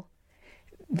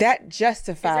that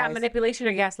justifies Is that manipulation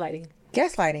or gaslighting?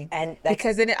 gaslighting. And that's-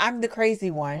 because then I'm the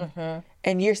crazy one,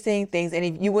 and you're seeing things, and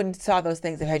if you wouldn't saw those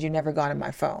things had you never gone in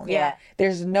my phone. Yeah.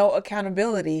 There's no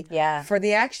accountability Yeah. for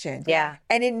the action. Yeah.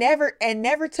 And it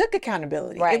never took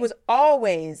accountability. Right. It was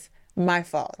always my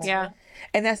fault. Yeah.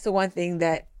 And that's the one thing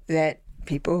that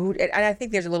people who, and I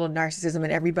think there's a little narcissism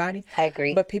in everybody. I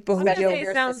agree. But people who Especially deal if with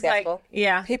you're It sounds like, successful.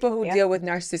 yeah, people who deal with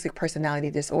narcissistic personality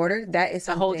disorder, that is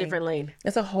a whole different lane.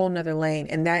 It's a whole nother lane.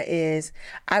 And that is,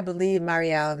 I believe my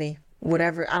reality,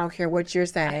 whatever, I don't care what you're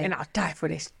saying. And I'll die for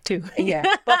this too. Yeah.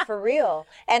 But for real.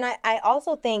 And I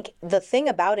also think the thing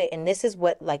about it, and this is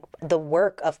what like the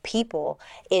work of people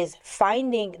is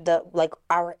finding the like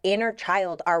our inner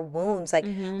child, our wounds, like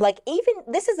even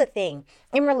this is a thing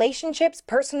in relationships,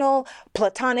 personal,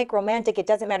 platonic, romantic, it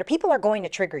doesn't matter. People are going to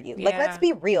trigger you. Like, let's Yeah.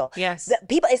 be real. Yes. The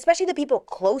people, especially the people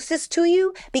closest to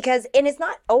you, because, and it's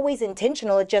not always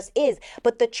intentional, it just is.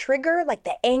 But the trigger, like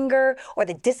the anger or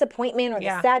the disappointment or the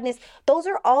Yeah. sadness, those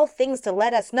are all things to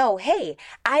let us know, hey,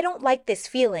 I don't like this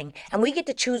feeling. And we get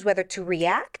to choose whether to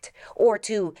react or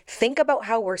to think about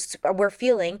how we're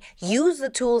feeling, use the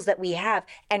tools that we have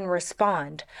and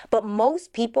respond. But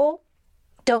most people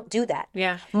don't do that.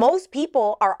 Yeah. Most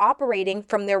people are operating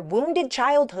from their wounded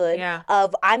childhood Yeah.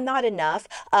 of I'm not enough,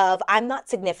 of I'm not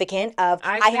significant, of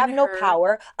I've I have been no hurt.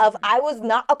 power, of I was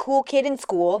not a cool kid in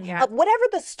school, Yeah. of whatever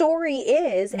the story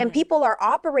is. And people are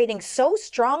operating so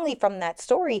strongly from that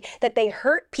story that they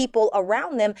hurt people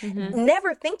around them,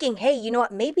 never thinking, hey, you know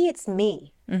what, maybe it's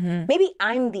me. Maybe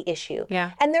I'm the issue.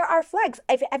 Yeah. And there are flags.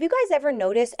 Have you guys ever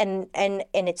noticed, and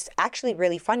it's actually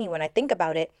really funny when I think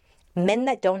about it, men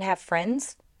that don't have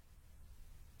friends?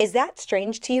 Is that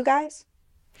strange to you guys?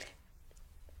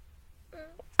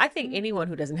 I think anyone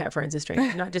who doesn't have friends is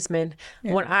strange, not just men.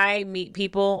 When I meet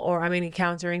people or I'm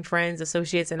encountering friends,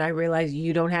 associates, and I realize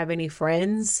you don't have any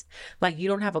friends, like you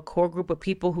don't have a core group of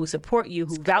people who support you,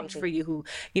 who vouch for you, who,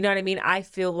 you know what I mean? I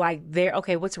feel like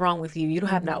okay, what's wrong with you? You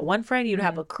don't have not one friend, you don't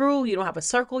have a crew, you don't have a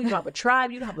circle, you don't have a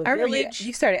tribe, you don't have a I remember village.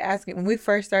 you started asking when we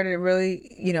first started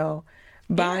really,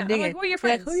 bonding. I'm like, and who are your you're like,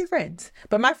 friends? who are your friends?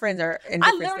 But my friends are in I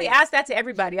different literally states. ask that to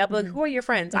everybody. I'll be like, who are your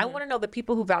friends? I want to know the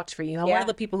people who vouch for you. I want to know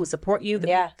the people who support you,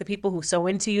 the people who sew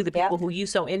into you, the people who you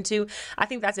sew into. I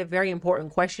think that's a very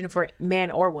important question for man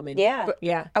or woman. Yeah.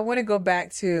 Yeah. I want to go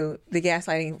back to the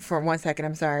gaslighting for 1 second.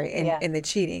 I'm sorry, and the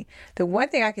cheating. The one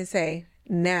thing I can say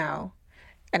now,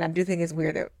 and I do think it's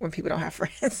weird that when people don't have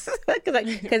friends,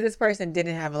 because this person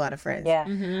didn't have a lot of friends.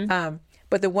 Yeah.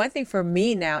 But the one thing for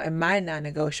me now, and my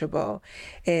non-negotiable,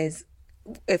 is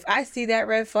if I see that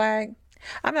red flag,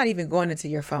 I'm not even going into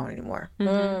your phone anymore.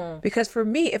 Because for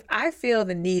me, if I feel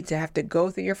the need to have to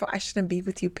go through your phone, I shouldn't be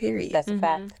with you, period. That's a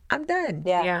fact. I'm done.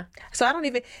 Yeah. Yeah. So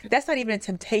that's not even a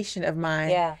temptation of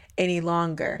mine any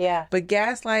longer. Yeah. But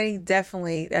gaslighting,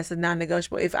 definitely, that's a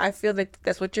non-negotiable. If I feel that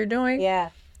that's what you're doing,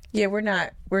 Yeah. we're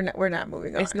not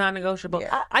moving on. It's non-negotiable.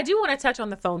 I do want to touch on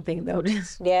the phone thing though.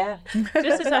 Just Yeah. to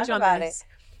touch on about this.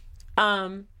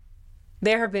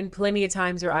 There have been plenty of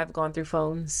times where I've gone through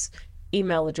phones,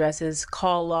 email addresses,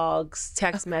 call logs,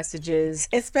 text messages.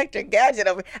 Inspector Gadget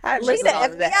over. I She's the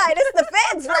FBI. This is the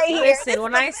feds right here. Listen,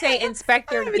 when I say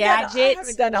Inspector I Gadget,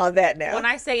 haven't done all that now. when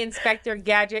I say Inspector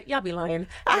Gadget, y'all be lying.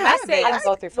 I When haven't. I don't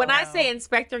go through when phone. I say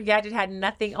Inspector Gadget had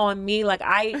nothing on me, like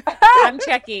I'm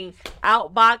checking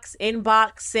outbox,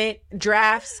 inbox, sent,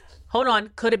 drafts. Hold on,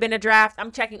 could have been a draft.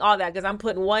 I'm checking all that because I'm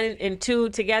putting 1 and 2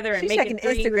 together and She's making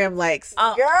checking 3. Instagram likes. Girl.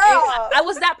 I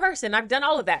was that person. I've done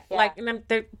all of that. Yeah. Like, and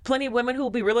there are plenty of women who will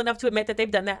be real enough to admit that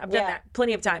they've done that. I've done Yeah. that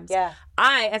plenty of times. Yeah.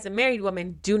 I, as a married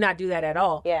woman, do not do that at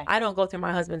all. Yeah. I don't go through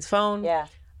my husband's phone. Yeah.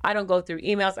 I don't go through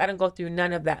emails. I don't go through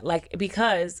none of that. Like,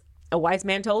 because a wise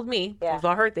man told me, Yeah. we've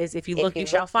all heard this, if you look, you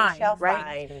shall find,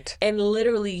 right? And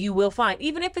literally you will find,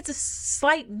 even if it's a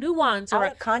slight nuance or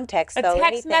Out of context, a though, text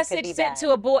anything could message be sent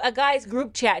bad. to a guy's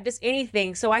group chat, just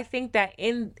anything. So I think that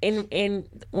in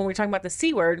when we're talking about the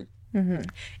C word,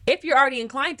 if you're already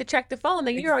inclined to check the phone,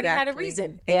 then you already had a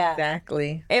reason. Yeah.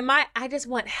 Exactly. And I just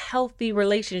want healthy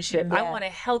relationship. I want a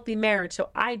healthy marriage. So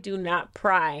I do not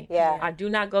pry. Yeah. I do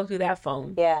not go through that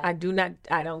phone. Yeah. I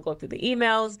don't go through the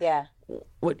emails. Yeah.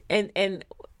 And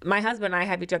my husband and I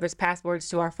have each other's passwords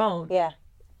to our phone. Yeah.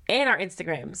 And our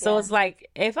Instagram. So it's like,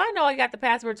 if I know I got the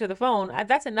password to the phone,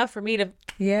 that's enough for me to,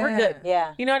 we're good.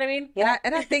 Yeah. You know what I mean? Yeah.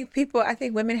 And I think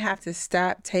women have to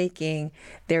stop taking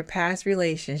their past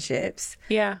relationships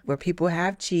where people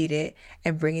have cheated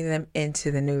and bringing them into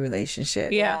the new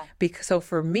relationship. Yeah. So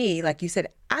for me, like you said,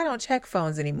 I don't check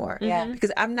phones anymore. Yeah.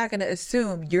 Because I'm not going to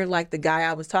assume you're like the guy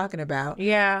I was talking about.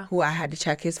 Yeah. Who I had to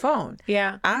check his phone.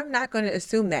 Yeah. I'm not going to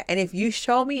assume that. And if you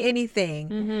show me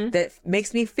anything that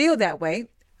makes me feel that way,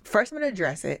 first I'm going to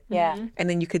address it. Yeah. And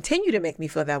then you continue to make me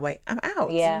feel that way, I'm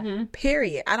out. Yeah.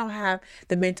 Period. I don't have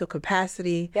the mental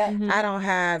capacity. Yeah. I don't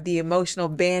have the emotional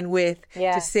bandwidth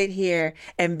Yeah. to sit here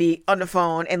and be on the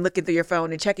phone and looking through your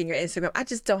phone and checking your Instagram. I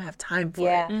just don't have time for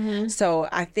Yeah. it. So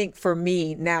I think for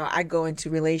me now, I go into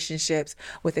relationships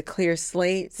with a clear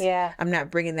slate. Yeah. I'm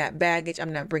not bringing that baggage.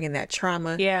 I'm not bringing that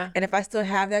trauma. Yeah. And if I still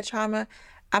have that trauma,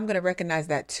 I'm going to recognize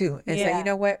that too and say, Yeah. you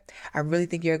know what? I really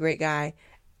think you're a great guy.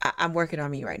 I'm working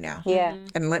on me right now. Yeah.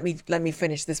 And let me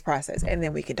finish this process and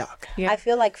then we can talk. I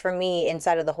feel like for me,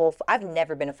 inside of the whole, I've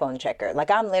never been a phone checker. Like,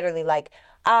 I'm literally like,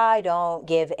 I don't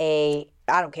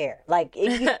care. Like,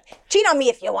 if you, cheat on me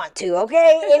if you want to,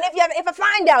 okay? And if I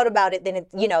find out about it, then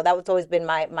that was always been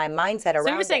my mindset around.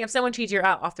 So you're saying it. if someone cheats, you're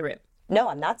out off the rip? No,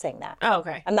 I'm not saying that. Oh,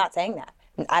 okay. I'm not saying that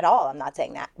at all. I'm not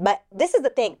saying that. But this is the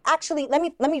thing. Actually, let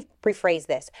me rephrase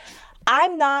this.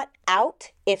 I'm not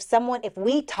out if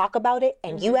we talk about it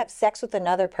and you have sex with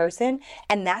another person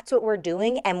and that's what we're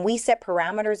doing and we set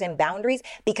parameters and boundaries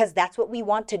because that's what we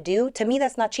want to do. To me,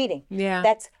 that's not cheating. Yeah.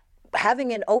 That's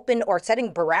having an open or setting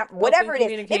whatever it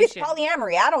is. Maybe it's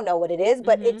polyamory. I don't know what it is,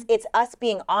 but it's us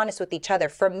being honest with each other.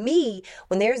 For me,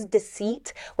 when there's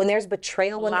deceit, when there's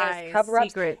betrayal, when there's cover-ups,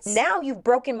 secrets. now you've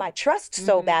broken my trust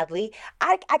so badly.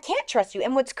 I can't trust you.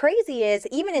 And what's crazy is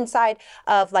even inside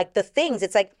of like the things,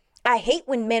 it's like, I hate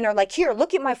when men are like, here,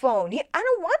 look at my phone. I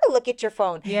don't want to look at your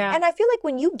phone. Yeah. And I feel like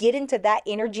when you get into that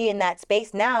energy in that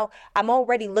space, now I'm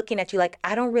already looking at you like,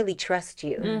 I don't really trust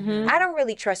you. I don't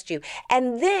really trust you.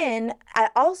 And then I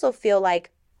also feel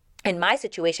like in my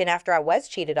situation, after I was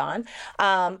cheated on,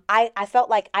 I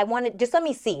felt like I wanted, just let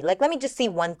me see. Like, let me just see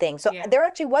one thing. So there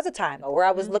actually was a time where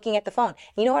I was looking at the phone.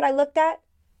 You know what I looked at?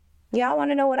 Y'all want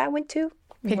to know what I went to?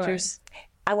 Pictures.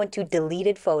 I went to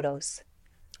deleted photos.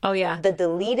 Oh, yeah. The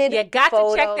deleted You got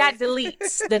photos. to check that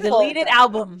deletes. The deleted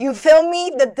album. You feel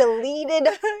me? The deleted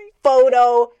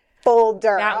photo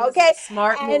folder. That was okay. a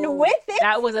smart move. And with it,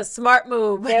 That was a smart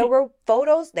move. there were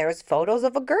photos. There was photos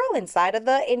of a girl inside of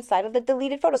the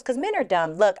deleted photos. Because men are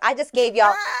dumb. Look, I just gave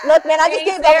y'all. Look, man, I just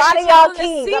gave a lot of y'all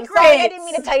keys. I'm sorry, I didn't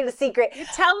mean to tell you the secret.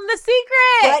 Tell them the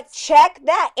secret. But check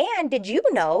that. And did you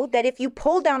know that if you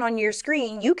pull down on your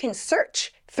screen, you can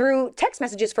search through text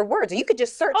messages for words? Or you could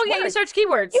just search Oh, yeah, you words. search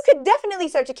keywords. You could definitely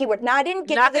search a keyword. Now I didn't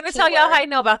get Not to the going to tell y'all how I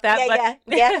know about that.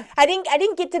 Yeah. I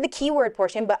didn't get to the keyword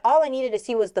portion, but all I needed to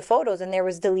see was the photos, and there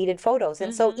was deleted photos.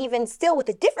 And so even still with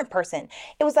a different person,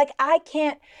 it was like, I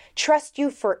can't trust you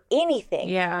for anything.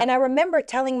 Yeah. And I remember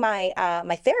telling my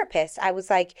my therapist, I was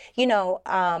like,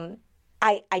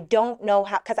 I don't know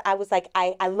how, because I was like,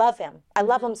 I love him. I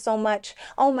love him so much.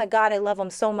 Oh my God, I love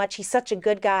him so much. He's such a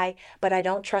good guy, but I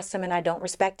don't trust him and I don't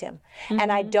respect him.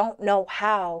 And I don't know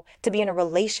how to be in a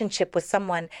relationship with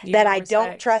someone that I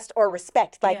don't trust or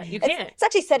respect. Like, you can't. It's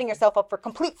actually setting yourself up for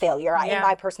complete failure, in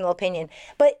my personal opinion.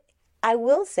 But I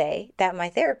will say that my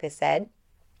therapist said,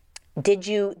 did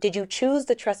you choose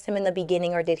to trust him in the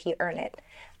beginning or did he earn it?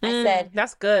 I said,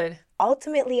 That's good.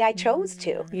 ultimately I chose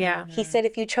to. Yeah. He said,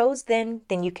 if you chose then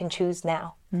you can choose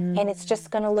now. And it's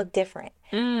just going to look different.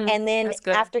 And then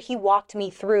after he walked me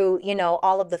through,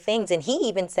 all of the things, and he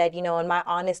even said, in my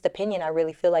honest opinion, I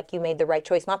really feel like you made the right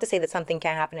choice. Not to say that something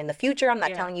can't happen in the future. I'm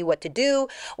not telling you what to do,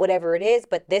 whatever it is,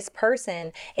 but this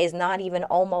person is not even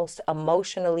almost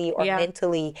emotionally or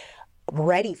mentally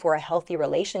ready for a healthy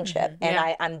relationship.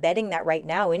 And I'm betting that right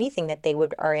now anything that they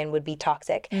are in would be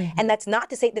toxic. And that's not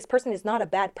to say this person is not a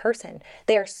bad person.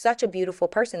 They are such a beautiful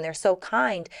person. They're so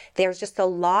kind. There's just a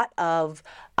lot of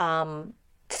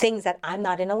things that I'm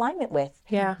not in alignment with.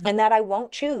 Yeah. And that I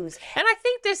won't choose. And I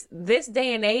think this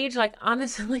day and age, like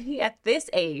honestly, at this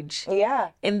age, Yeah.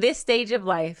 in this stage of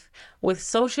life, with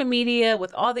social media,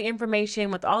 with all the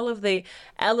information, with all of the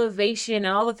elevation and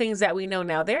all the things that we know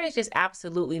now, there is just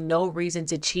absolutely no reason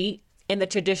to cheat in the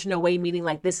traditional way, meaning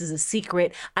like this is a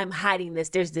secret, I'm hiding this,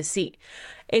 there's deceit.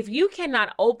 If you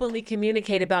cannot openly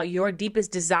communicate about your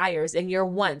deepest desires and your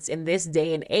wants in this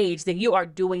day and age, then you are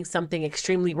doing something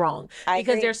extremely wrong. I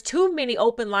because agree. there's too many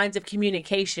open lines of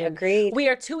communication. Agreed. We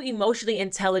are too emotionally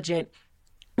intelligent.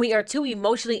 We are too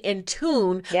emotionally in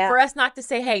tune Yeah. for us not to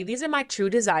say, hey, these are my true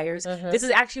desires. This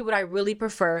is actually what I really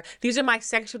prefer. These are my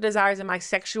sexual desires and my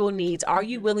sexual needs. Are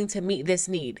you willing to meet this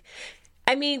need?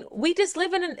 I mean, we just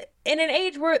live in an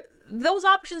age where those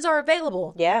options are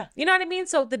available. Yeah. You know what I mean?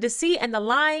 So the deceit and the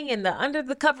lying and the under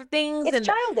the cover things. It's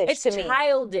childish It's to me.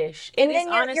 childish. And It then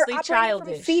is you're honestly operating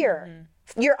childish. from fear.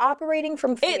 You're operating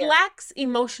from fear. It lacks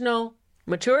emotional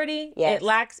maturity. Yes. It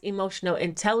lacks emotional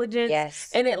intelligence.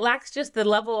 Yes. And it lacks just the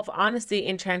level of honesty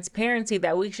and transparency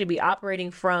that we should be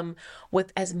operating from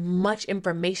with as much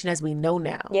information as we know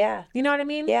now. Yeah. You know what I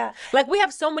mean? Yeah. Like we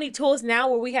have so many tools now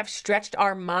where we have stretched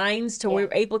our minds to where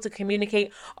we're able to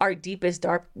communicate our deepest,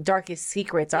 darkest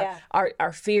secrets,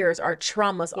 our fears, our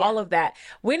traumas, all of that.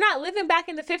 We're not living back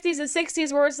in the 50s and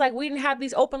 60s where it's like we didn't have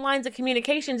these open lines of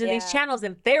communications and these channels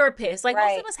and therapists. Like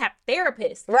most of us have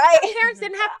therapists. Right. Our parents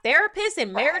didn't have therapists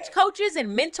and marriage coaches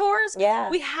and mentors. Yeah.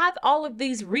 We have all of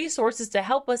these resources to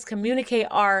help us communicate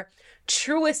our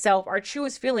truest self, our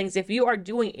truest feelings. If you are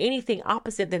doing anything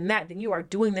opposite than that, then you are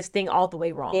doing this thing all the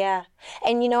way wrong. Yeah.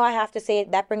 And I have to say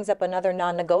that brings up another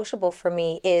non-negotiable for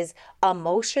me is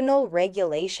emotional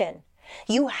regulation.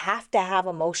 You have to have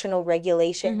emotional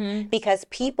regulation because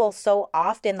people so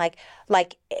often like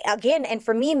again, and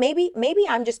for me, maybe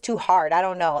I'm just too hard. I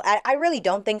don't know. I really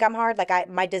don't think I'm hard. Like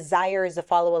my desire is to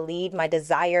follow a lead. My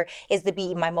desire is to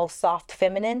be my most soft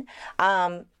feminine.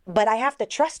 But I have to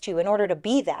trust you in order to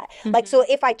be that. Like, so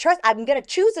if I'm going to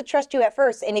choose to trust you at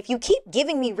first. And if you keep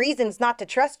giving me reasons not to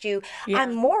trust you,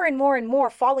 I'm more and more and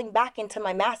more falling back into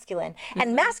my masculine.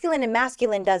 And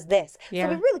masculine does this. So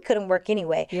we really couldn't work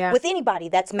anyway with anybody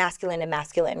that's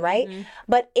masculine, right?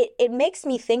 But it makes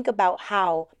me think about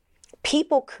how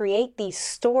people create these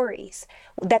stories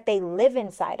that they live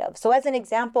inside of. So as an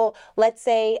example, let's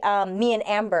say me and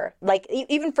Amber, like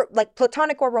even for like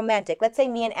platonic or romantic, let's say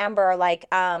me and Amber are like,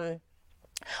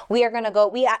 we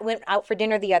went out for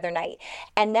dinner the other night.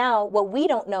 And now what we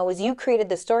don't know is you created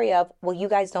the story of, well, you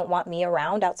guys don't want me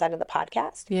around outside of the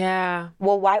podcast. Yeah.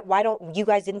 Well, why don't you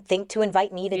guys didn't think to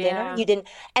invite me to dinner? You didn't.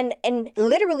 And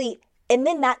literally, and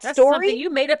then that's story something you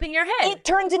made up in your head. It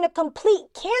turns into complete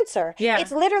cancer. Yeah.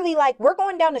 It's literally like we're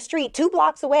going down the street 2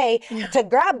 blocks away to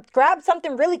grab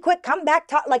something really quick, come back,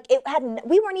 talk. Like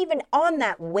we weren't even on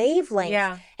that wavelength.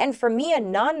 Yeah. And for me, a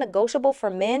non-negotiable for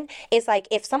men is like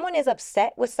if someone is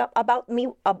upset with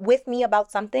me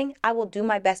about something, I will do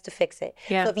my best to fix it.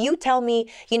 Yeah. So if you tell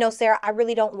me, Sarah, I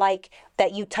really don't like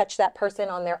that you touch that person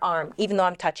on their arm, even though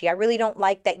I'm touchy. I really don't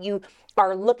like that you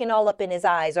are looking all up in his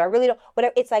eyes, or I really don't,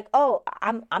 whatever. It's like, oh,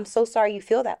 I'm so sorry you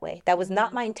feel that way. That was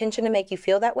not my intention to make you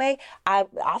feel that way.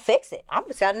 I'll fix it. I'm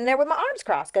standing there with my arms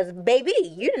crossed because, baby,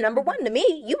 you're the number one to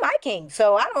me. You my king.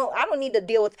 So I don't need to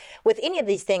deal with any of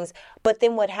these things. But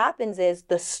then what happens is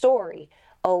the story.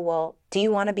 Oh, well, do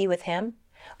you want to be with him?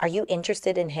 Are you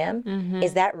interested in him?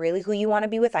 Is that really who you want to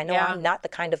be with? I know I'm not the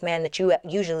kind of man that you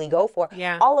usually go for.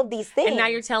 Yeah. All of these things. And now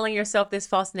you're telling yourself this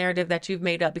false narrative that you've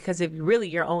made up because of really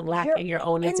your own lack and your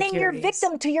own insecurities. And then you're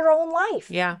victim to your own life.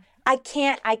 Yeah. I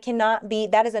cannot be,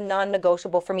 that is a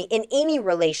non-negotiable for me in any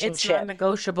relationship. It's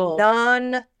non-negotiable.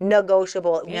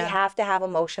 Non-negotiable. Yeah. We have to have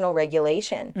emotional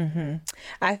regulation.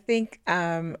 I think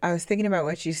I was thinking about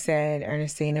what you said,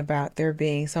 Ernestine, about there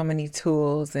being so many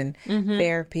tools and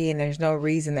therapy, and there's no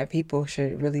reason that people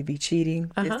should really be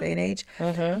cheating this day and age.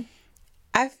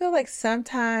 I feel like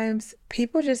sometimes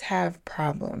people just have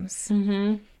problems.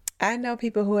 I know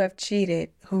people who have cheated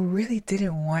who really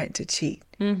didn't want to cheat.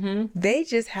 They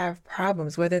just have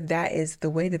problems, whether that is the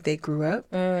way that they grew up,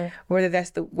 whether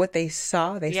that's what they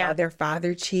saw. They saw their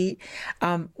father cheat,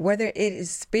 whether it is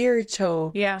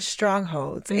spiritual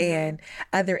strongholds and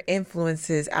other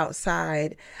influences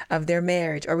outside of their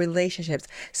marriage or relationships.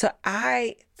 So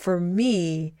for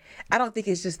me, I don't think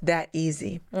it's just that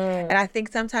easy. And I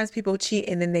think sometimes people cheat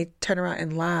and then they turn around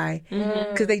and lie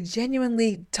because they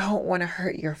genuinely don't want to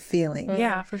hurt your feelings.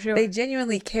 Yeah, for sure. They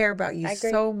genuinely care about you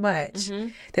so much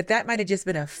that might have just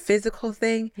been a physical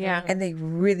thing. Yeah. And they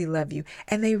really love you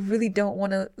and they really don't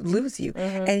want to lose you.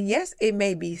 And yes, it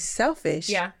may be selfish.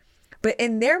 Yeah. But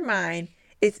in their mind,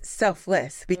 it's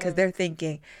selfless because they're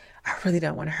thinking, I really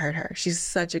don't want to hurt her. She's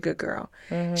such a good girl.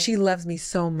 She loves me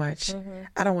so much.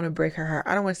 I don't want to break her heart.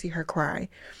 I don't want to see her cry.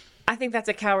 I think that's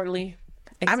a cowardly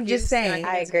excuse. I'm just saying.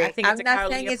 I agree. I think it's I'm a not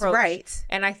cowardly saying it's approach. right.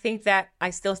 And I think that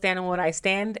I still stand on what I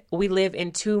stand. We live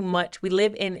in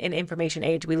an information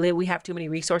age. We have too many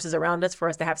resources around us for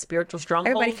us to have spiritual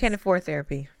strongholds. Everybody can't afford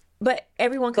therapy. But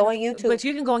everyone can Go on YouTube. But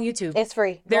you can go on YouTube. It's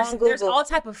free. Go There's on Google. there's all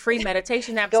type of free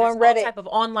meditation apps. Go There's on all Reddit. type of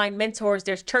online mentors.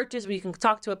 There's churches where you can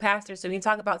talk to a pastor. So you can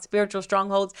talk about spiritual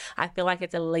strongholds. I feel like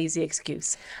it's a lazy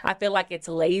excuse. I feel like it's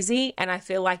lazy, and I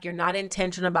feel like you're not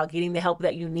intentional about getting the help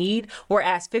that you need.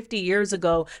 Whereas 50 years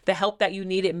ago, the help that you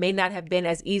needed may not have been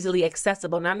as easily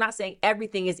accessible. Now, I'm not saying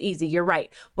everything is easy. You're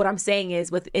right. What I'm saying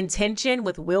is, with intention,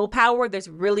 with willpower, there's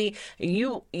really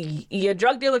your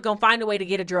drug dealer gonna find a way to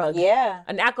get a drug. Yeah.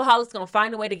 An alcoholic's gonna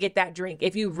find a way to get that drink.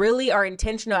 If you really are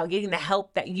intentional about getting the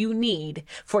help that you need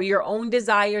for your own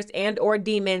desires and or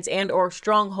demons and or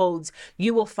strongholds,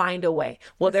 you will find a way.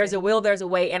 Well, there's a will, there's a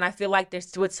way. And I feel like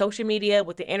there's, with social media,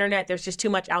 with the internet, there's just too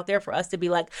much out there for us to be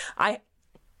like, I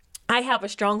have a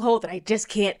stronghold that I just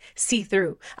can't see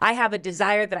through. I have a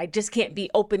desire that I just can't be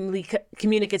openly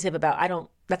communicative about.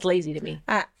 That's lazy to me.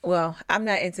 I'm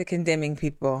not into condemning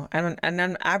people.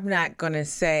 I'm not going to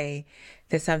say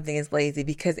that something is lazy,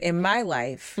 because in my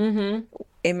life,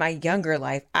 in my younger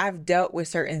life, I've dealt with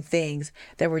certain things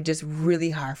that were just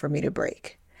really hard for me to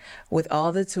break. With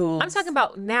all the tools. I'm talking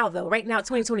about now, though. Right now,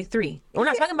 2023. We're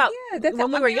not talking about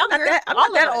when we were younger. I'm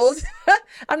not that old.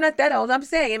 I'm not that old. I'm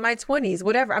saying in my 20s,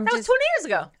 whatever. That was 20 years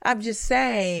ago. I'm just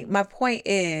saying, my point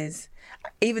is,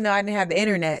 even though I didn't have the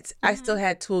internet, I still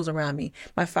had tools around me.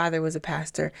 My father was a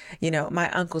pastor. My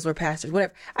uncles were pastors,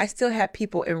 whatever. I still had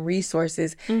people and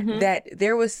resources that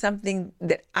there was something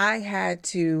that I had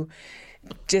to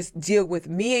just deal with,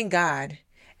 me and God.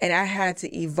 And I had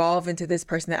to evolve into this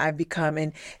person that I've become,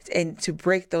 and to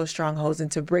break those strongholds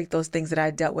and to break those things that I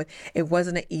dealt with. It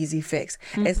wasn't an easy fix.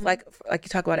 It's like you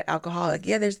talk about an alcoholic.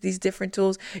 Yeah, there's these different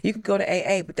tools. You can go to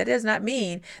AA, but that does not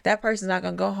mean that person's not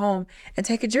going to go home and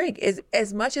take a drink.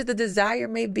 As much as the desire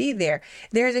may be there,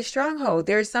 there's a stronghold.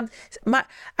 There's I've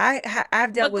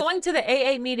dealt with. But going to the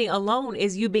AA meeting alone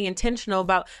is you being intentional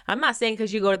about. I'm not saying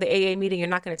because you go to the AA meeting you're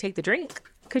not going to take the drink.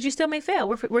 Because you still may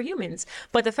fail. We're humans.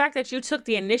 But the fact that you took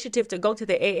the initiative to go to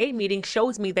the AA meeting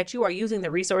shows me that you are using the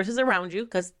resources around you,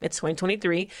 because it's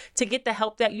 2023, to get the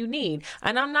help that you need.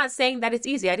 And I'm not saying that it's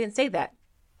easy. I didn't say that.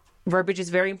 Verbiage is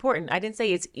very important. I didn't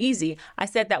say it's easy. I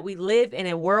said that we live in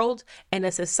a world and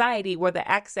a society where the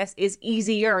access is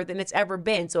easier than it's ever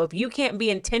been. So if you can't be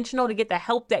intentional to get the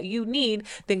help that you need,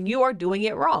 then you are doing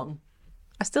it wrong.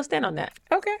 I still stand on that.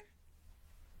 Okay.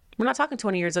 We're not talking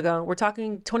 20 years ago. We're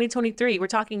talking 2023. We're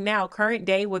talking now, current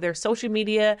day, where there's social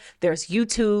media, there's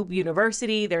YouTube,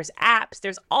 university, there's apps,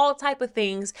 there's all type of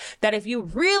things that if you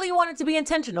really wanted to be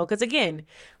intentional, because again,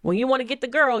 when you want to get the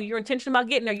girl, you're intentional about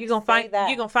getting her. You're gonna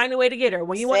find a way to get her.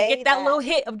 When you want to get that little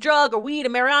hit of drug or weed or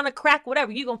marijuana, crack,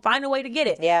 whatever, you're gonna find a way to get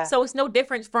it. Yeah. So it's no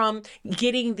difference from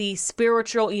getting the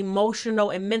spiritual,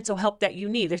 emotional, and mental help that you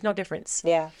need. There's no difference.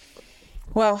 Yeah.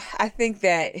 Well, I think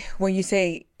that when you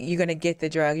say you're going to get the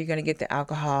drug, you're going to get the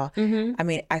alcohol, I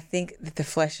mean, I think that the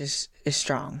flesh is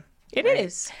strong. It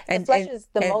is. The flesh is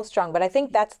the most strong, but I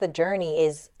think that's the journey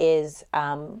is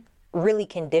really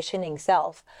conditioning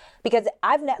self. Because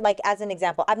as an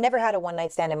example, I've never had a one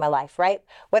night stand in my life, right?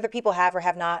 Whether people have or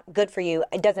have not, good for you.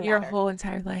 It doesn't matter. Your whole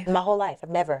entire life. My whole life. I've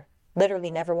never.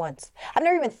 Literally never once. I've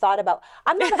never even thought about,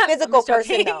 I'm not a physical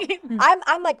person though.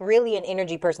 I'm like really an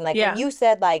energy person. Like when you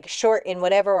said like short and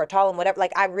whatever or tall and whatever,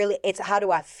 like it's how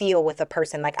do I feel with a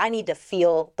person? Like I need to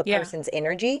feel the person's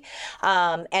energy.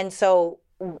 And so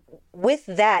with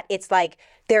that, it's like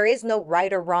there is no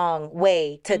right or wrong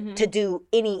way to do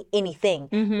anything.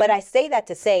 But I say that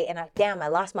to say, and I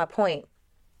lost my point.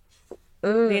 The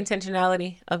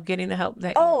intentionality of getting the help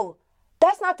that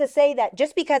That's not to say that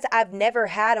just because I've never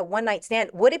had a one night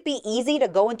stand, would it be easy to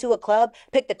go into a club,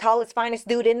 pick the tallest, finest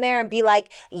dude in there and be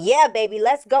like, yeah, baby,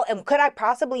 let's go. And could I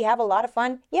possibly have a lot of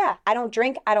fun? Yeah, I don't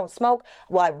drink. I don't smoke.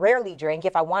 Well, I rarely drink.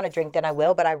 If I want to drink, then I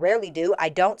will, but I rarely do. I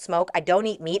don't smoke. I don't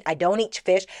eat meat. I don't eat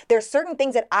fish. There's certain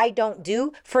things that I don't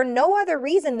do for no other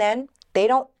reason than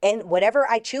and whatever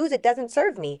I choose, it doesn't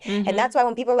serve me. And that's why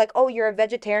when people are like, oh, you're a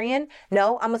vegetarian.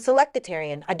 No, I'm a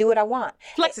selectarian. I do what I want.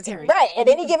 Flexitarian. Right. At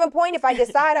any given point, if I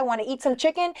decide I want to eat some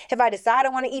chicken, if I decide I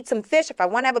want to eat some fish, if I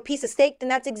want to have a piece of steak, then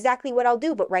that's exactly what I'll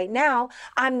do. But right now,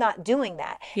 I'm not doing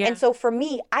that. Yeah. And so for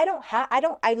me,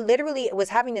 I literally was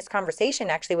having this conversation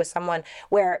actually with someone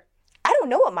where I don't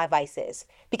know what my vice is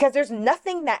because there's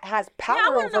nothing that has power I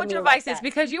want over to know what me your like vice is that.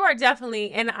 because you are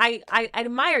definitely, and I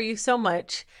admire you so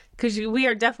much because we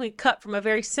are definitely cut from a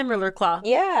very similar cloth.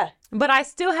 Yeah. But I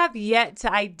still have yet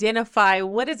to identify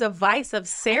what is a vice of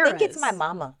Sarah's. I think it's my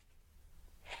mama.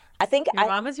 I think Your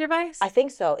mama's your vice? I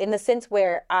think so, in the sense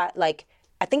where I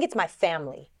think it's my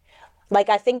family. Like,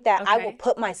 I think that I will Okay.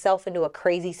 put myself into a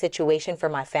crazy situation for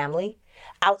my family.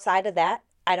 Outside of that,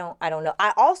 I don't know.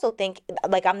 I also think,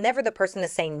 like, I'm never the person to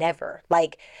say never.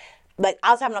 Like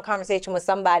I was having a conversation with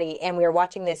somebody and we were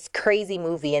watching this crazy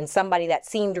movie, and somebody that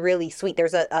seemed really sweet.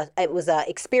 It was a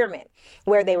experiment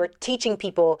where they were telling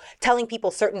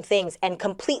people certain things, and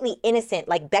completely innocent,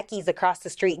 like Becky's across the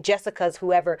street, Jessica's,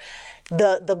 whoever.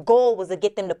 The goal was to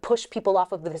get them to push people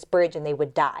off of this bridge and they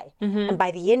would die. And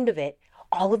by the end of it,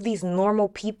 all of these normal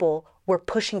people were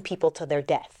pushing people to their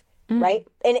death. Right?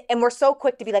 And we're so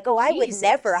quick to be like, oh, I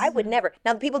would never.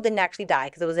 Now, the people didn't actually die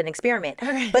because it was an experiment,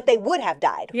 but they would have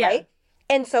died, Yeah. right?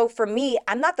 And so for me,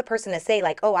 I'm not the person to say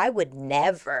like, oh, I would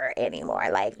never anymore.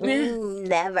 Like,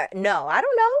 never. No, I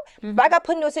don't know. If I got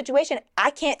put into a situation, I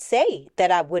can't say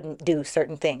that I wouldn't do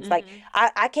certain things. Like,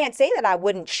 I can't say that I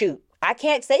wouldn't shoot. I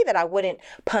can't say that I wouldn't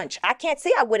punch. I can't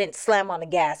say I wouldn't slam on the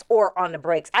gas or on the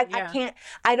brakes. I can't.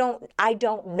 I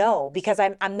don't know, because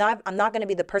I'm not going to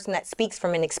be the person that speaks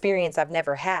from an experience I've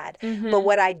never had. But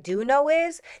what I do know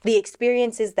is the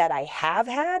experiences that I have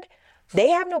had, they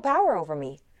have no power over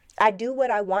me. I do what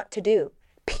I want to do.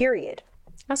 Period.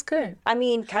 That's good. I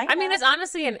mean, it's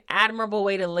honestly an admirable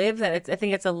way to live. I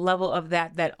think it's a level of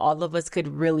that all of us could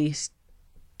really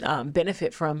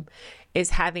benefit from, is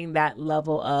having that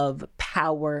level of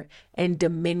power and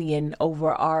dominion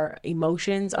over our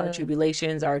emotions, our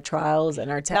tribulations, our trials, and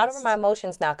our tests. Not over my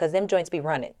emotions now, because them joints be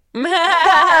running.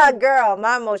 Girl,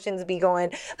 my emotions be going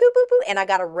boo, boo, boo, and I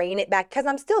got to rein it back because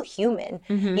I'm still human.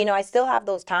 You know, I still have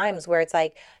those times where it's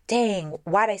like, dang,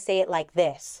 why'd I say it like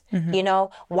this? You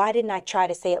know, why didn't I try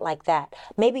to say it like that?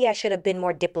 Maybe I should have been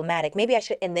more diplomatic. Maybe I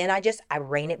should. And then I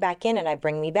rein it back in and I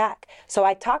bring me back. So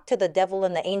I talk to the devil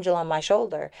and the angel on my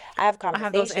shoulder. I have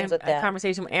conversations with them.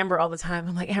 Conversation with Amber all the time.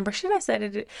 I'm like, Amber, should I said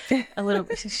it a little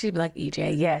bit? She'd be like,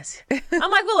 EJ, yes. I'm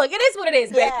like, well, look, it is what it is,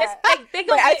 babe. Yeah. They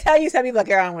gonna I get, tell you, some people like,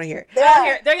 girl, I don't want to hear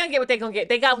it. they're gonna get what they're gonna get.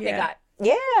 They got what they got.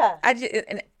 Yeah. I just,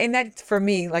 and that for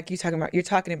me, like you're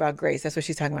talking about grace. That's what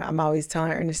she's talking about. I'm always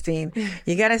telling her, Ernestine,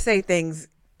 you got to say things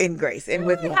in grace and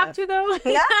with You love. have to though.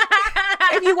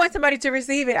 If you want somebody to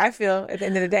receive it, I feel at the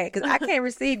end of the day, because I can't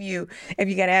receive you if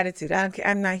you got attitude.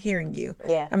 I'm not hearing you.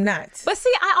 Yeah. I'm not. But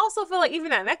see, I also feel like even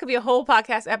that could be a whole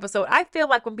podcast episode. I feel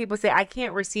like when people say I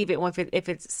can't receive it if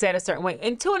it's said a certain way,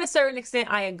 and to a certain extent,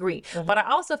 I agree. But I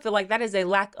also feel like that is a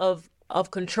lack of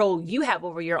control you have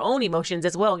over your own emotions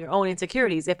as well, your own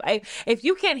insecurities. If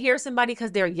you can't hear somebody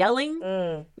because they're yelling,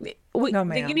 No,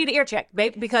 ma'am. you need an ear check,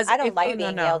 babe. Because I don't like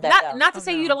being yelled at. not to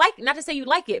say you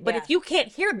like it, but if you can't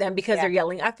hear them because they're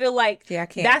yelling, I feel like I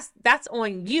can't. that's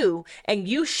on you, and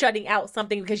you shutting out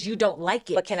something because you don't like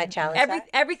it. But can I challenge that?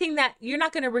 Everything that you're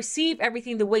not going to receive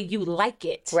everything the way you like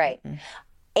it. Right.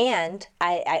 And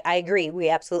I agree, we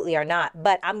absolutely are not.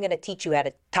 But I'm going to teach you how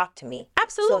to talk to me.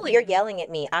 Absolutely. So if you're yelling at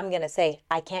me, I'm going to say,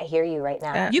 I can't hear you right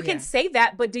now. You can say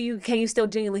that, but can you still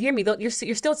genuinely hear me? Though you're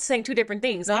still saying two different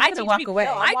things. No, I'm gonna walk away.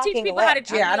 No, I'm I teach walking people away. how to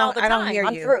treat me all the time. I don't hear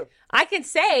I'm you. through. I can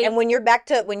say, And when you're back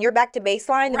to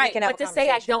baseline, then we can have but a to say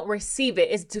I conversation. don't receive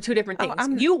it is two different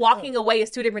things. You walking away is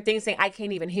two different things. Saying I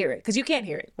can't even hear it because you can't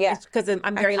hear it. Yeah. because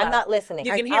I'm very loud. I'm not listening.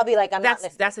 You can I'll be like, I'm not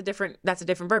listening. That's a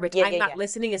different verbiage. I'm not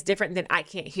listening is different than I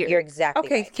can't hear. You're exactly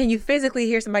Okay, right. can you physically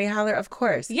hear somebody holler? Of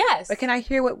course. Yes. But can I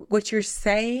hear what you're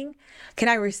saying? Can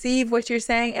I receive what you're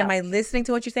saying? Am I listening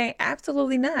to what you're saying?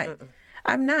 Absolutely not.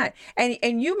 I'm not.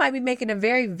 And you might be making a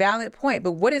very valid point,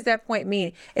 but what does that point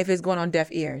mean if it's going on deaf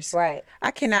ears? Right.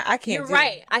 I can't You're do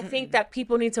right. it. I think that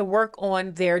people need to work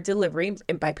on their delivery,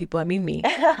 and by people I mean me.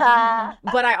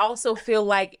 But I also feel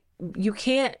like you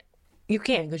can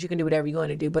because you can do whatever you want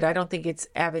to do. But I don't think it's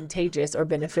advantageous or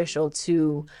beneficial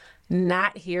to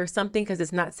not hear something because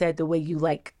it's not said the way you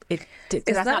like it.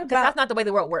 Because that's not the way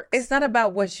the world works. It's not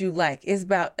about what you like. It's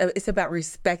about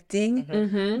respecting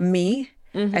me.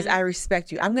 As I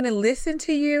respect you, I'm going to listen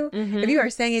to you. If you are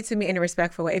saying it to me in a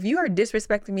respectful way, if you are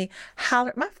disrespecting me,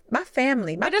 holler. My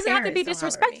family, my It doesn't have to be parents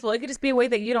don't holler at me. disrespectful. It could just be a way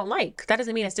that you don't like. That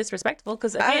doesn't mean it's disrespectful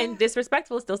because, again,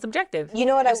 disrespectful is still subjective. You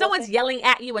know what I If will someone's say? yelling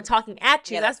at you and talking at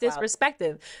you, that's that's wild.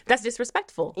 disrespectful. That's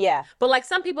disrespectful. Yeah. But, like,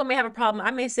 some people may have a problem.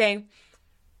 I may say,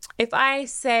 if I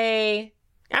say,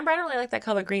 Amber, I don't really like that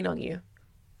color green on you.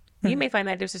 You may find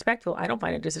that disrespectful. I don't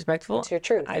find it disrespectful. It's your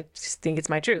truth. I just think it's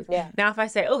my truth. Yeah. Now, if I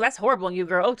say, oh, that's horrible on you,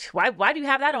 girl. Oh, why do you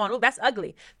have that on? Oh, that's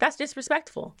ugly. That's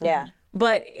disrespectful. Yeah.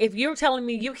 But if you're telling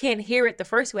me you can't hear it the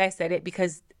first way I said it,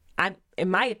 because in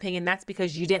my opinion, that's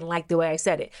because you didn't like the way I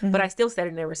said it. But I still said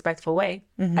it in a respectful way.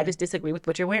 I just disagree with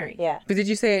what you're wearing. Yeah. But did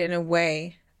you say it in a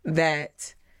way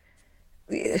that...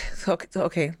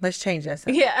 Okay, let's change that.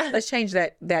 Yeah. Let's change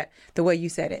that the way you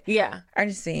said it. Yeah.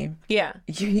 Ernestine, Yeah.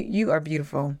 you are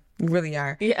beautiful. You really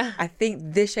are. Yeah. I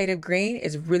think this shade of green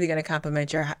is really going to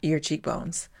complement your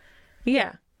cheekbones.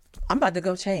 Yeah. I'm about to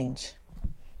go change.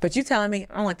 But you telling me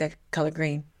I don't like that color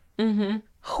green. Mm-hmm.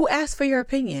 Who asked for your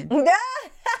opinion?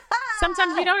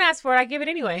 Sometimes you don't ask for it. I give it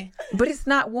anyway. But it's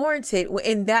not warranted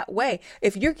in that way.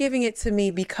 If you're giving it to me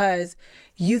because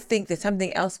you think that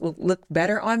something else will look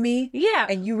better on me, Yeah.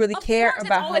 and you really Of care course,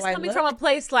 about it's always how I coming look. from a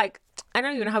place like, I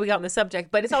don't even know how we got on the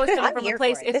subject, but it's always coming I'm from here a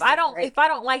place. for it. If This I is don't, great. if I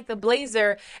don't like the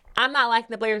blazer, I'm not liking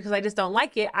the blazer because I just don't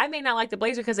like it. I may not like the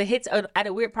blazer because it hits at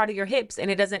a weird part of your hips and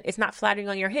it's not flattering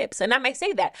on your hips. And I may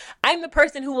say that. I'm the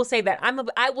person who will say that.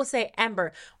 I will say,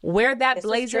 Amber, wear that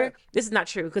blazer. true. This is not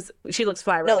true because she looks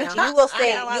fly right No, now. you will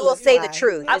say I you will look say fly. the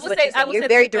truth. I is will what say, you I will You say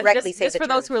very the truth. directly just, say just the for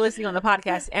truth. those who are listening on the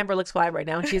podcast, Amber looks fly right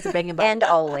now and she's a banging butt. And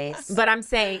always. But I'm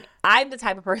saying I'm the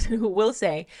type of person who will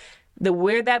say the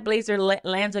where that blazer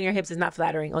lands on your hips is not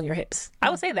flattering on your hips. I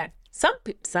will say that.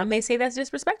 Some may say that's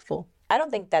disrespectful. I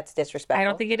don't think that's disrespectful. I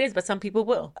don't think it is, but some people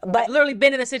will. But- I've literally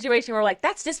been in a situation where like,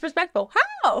 that's disrespectful.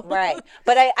 How? Right.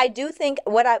 But I do think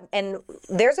and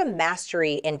there's a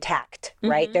mastery intact,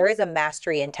 right? There is a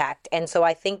mastery intact. And so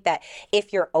I think that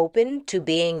if you're open to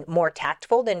being more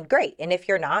tactful, then great. And if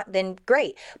you're not, then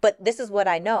great. But this is what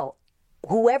I know.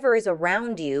 Whoever is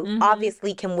around you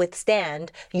obviously can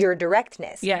withstand your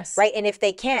directness. Yes. Right. And if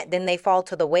they can't, then they fall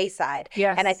to the wayside.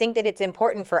 Yes. And I think that it's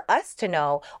important for us to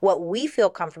know what we feel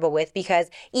comfortable with,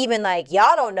 because even like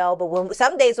y'all don't know, but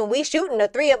some days when we shooting, the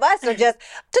three of us are just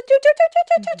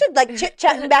like chit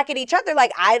chatting back at each other.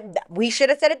 Like we should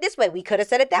have said it this way. We could have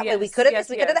said it that way. We Yes, could have yes, this.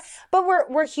 We could have that. yes. But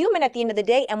we're human at the end of the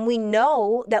day, and we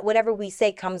know that whatever we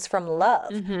say comes from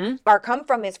love. Our come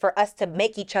from is for us to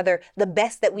make each other the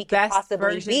best that we can Best possibly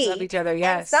versions be of each other, And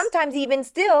yes. sometimes even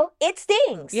still, it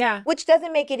stings. Yeah. Which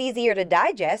doesn't make it easier to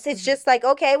digest. It's just like,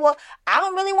 okay, well, I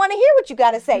don't really want to hear what you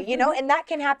got to say, you know, and that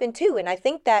can happen too. And I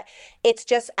think that it's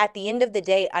just at the end of the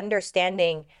day,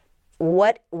 understanding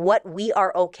what we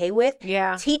are okay with,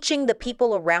 Yeah. teaching the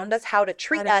people around us how to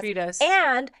treat us,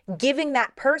 and giving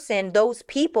that person, those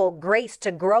people, grace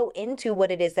to grow into what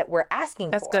it is that we're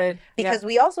asking That's for. good. Because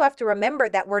we also have to remember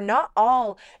that we're not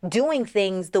all doing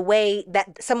things the way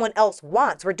that someone else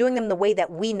wants. We're doing them the way that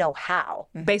we know how.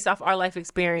 Based off our life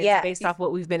experience, Yeah. based off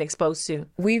what we've been exposed to.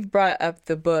 We've brought up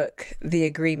the book, The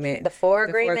Agreement. The Four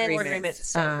The Four Agreements. Agreements,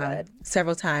 So good.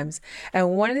 several times.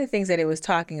 And one of the things that it was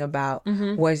talking about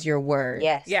was your word.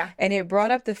 Yes. Yeah. And it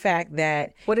brought up the fact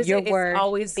that What is your it? word... It's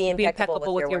always Be be impeccable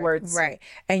impeccable with with your your words. Right.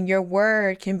 And your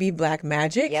word can be black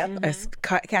magic, Yep.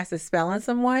 cast a spell on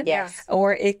someone, Yes.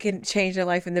 or it can change their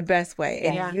life in the best way.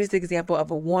 And Yeah. you used the example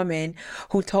of a woman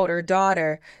who told her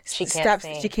daughter, She can't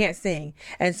sing. she can't sing.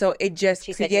 And so it just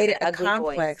She said you have created an a ugly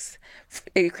complex.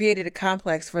 It created a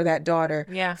complex for that daughter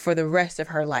Yeah. for the rest of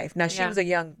her life. Now, she Yeah. was a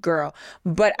young girl,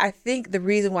 but I think the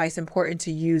reason why it's important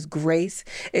to use grace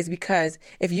is because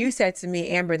if you said to me,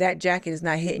 Amber, that jacket is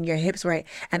not hitting your hips right,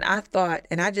 and I thought,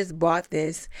 and I just bought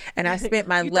this, and I spent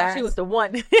my You thought last she was the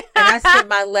one. and I spent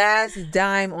my last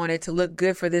dime on it to look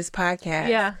good for this podcast.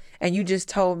 Yeah. And you just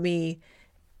told me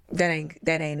that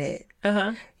ain't it.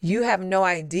 Uh-huh. You have no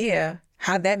idea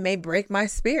how that may break my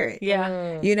spirit.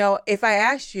 Yeah. You know, if I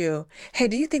asked you, hey,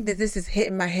 do you think that this is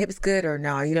hitting my hips good or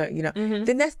no?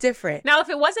 Then that's different. Now, if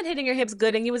it wasn't hitting your hips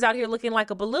good and you was out here looking like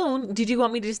a balloon, did you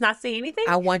want me to just not say anything?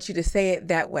 I want you to say it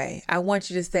that way. I want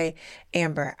you to say,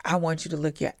 Amber, I want you to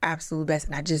look your absolute best.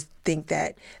 And I just think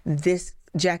that this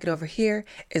jacket over here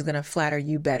is going to flatter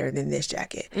you better than this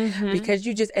jacket. Because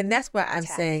and that's what I'm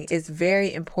saying is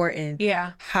very important.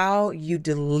 Yeah. How you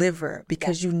deliver,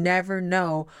 because you never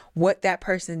know what that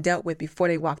person dealt with before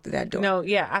they walked through that door. No,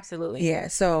 yeah, absolutely. Yeah.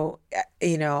 So,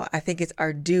 I think it's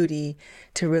our duty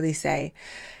to really say,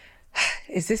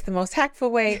 is this the most tactful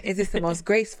way? Is this the most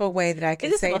graceful way that I can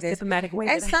Is this the say most this? diplomatic way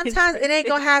And that I can sometimes say it ain't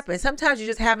gonna this? happen. Sometimes you're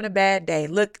just having a bad day.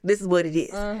 Look, this is what it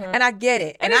is, and I get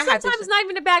it. And I it's have sometimes to. it's not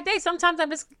even a bad day.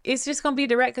 Sometimes it's just gonna be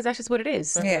direct because that's just what it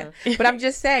is. Yeah, but I'm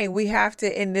just saying we have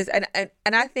to in this, and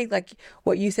I think like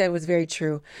what you said was very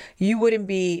true. You wouldn't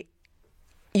be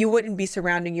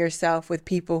surrounding yourself with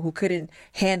people who couldn't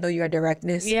handle your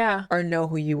directness, Yeah. or know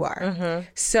who you are.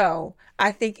 So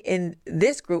I think in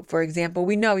this group, for example,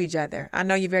 we know each other. I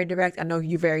know you're very direct. I know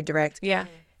you're very direct. Yeah.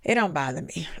 It don't bother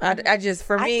me. I just,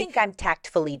 for I me, think I'm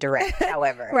tactfully direct,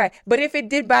 however. right. But if it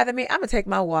did bother me, I'm gonna take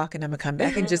my walk and I'm gonna come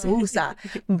back and just woosah.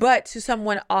 But to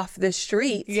someone off the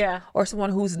street, Yeah. or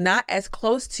someone who's not as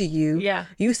close to you, Yeah.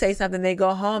 you say something, they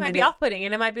go home It might and be off-putting,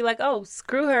 and it might be like, oh,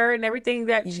 screw her and everything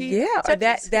that she or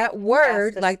touches. that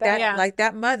word, the like that, Yeah. like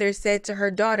that mother said to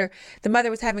her daughter. The mother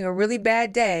was having a really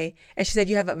bad day, and she said,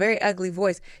 "You have a very ugly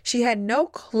voice." She had no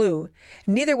clue.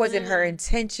 Neither was it her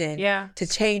intention Yeah. to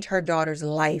change her daughter's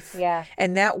life. Yeah.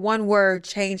 And that one word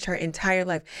changed her entire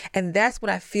life. And that's what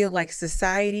I feel like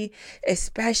society,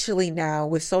 especially now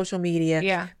with social media,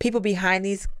 Yeah. people behind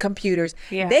these computers,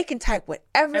 Yeah. they can type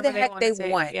whatever the they heck wanna they say,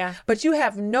 want. yeah. But you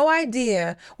have no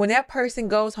idea when that person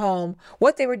goes home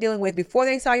what they were dealing with before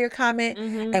they saw your comment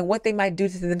and what they might do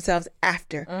to themselves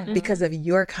after because of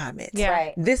your comment. Yeah.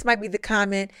 Right. This might be the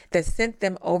comment that sent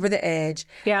them over the edge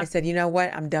Yeah. and said, you know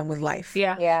what, I'm done with life.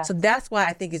 Yeah. Yeah. So that's why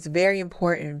I think it's very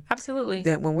important Absolutely.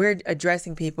 that when we're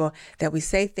addressing people, that we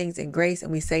say things in grace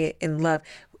and we say it in love.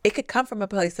 It could come from a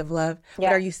place of love, but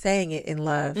Yeah. are you saying it in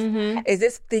love? Is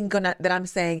this thing that I'm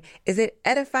saying, is it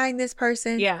edifying this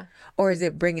person? Yeah. Or is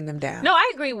it bringing them down? No,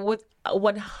 I agree with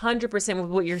 100% with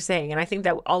what you're saying, and I think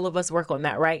that all of us work on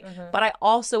that, right? But I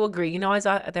also agree. You know, I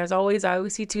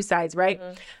always see two sides, right?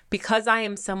 Because I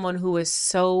am someone who is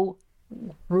so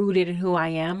rooted in who I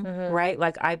am, right?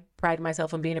 Like I pride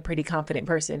myself on being a pretty confident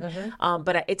person,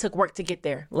 but it took work to get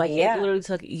there. Like Yeah. it literally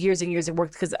took years and years of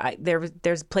work because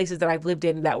there's places that I've lived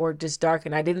in that were just dark,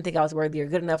 and I didn't think I was worthy or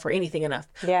good enough or anything enough,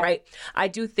 Yeah. right? I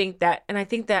do think that, and I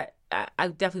think that I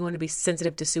definitely want to be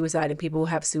sensitive to suicide and people who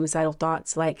have suicidal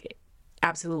thoughts, like.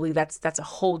 Absolutely, that's a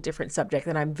whole different subject,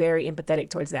 and I'm very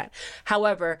empathetic towards that.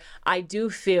 However, I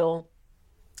do feel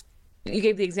you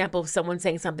gave the example of someone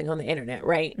saying something on the internet,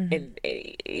 right? And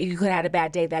you could have had a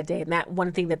bad day that day, and that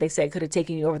one thing that they said could have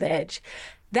taken you over the edge.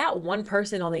 That one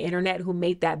person on the internet who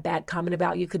made that bad comment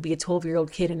about you could be a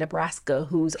 12-year-old kid in Nebraska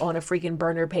who's on a freaking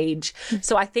burner page.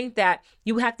 So I think that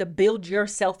you have to build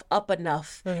yourself up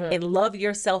enough and love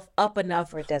yourself up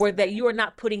enough where that you are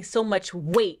not putting so much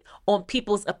weight on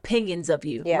people's opinions of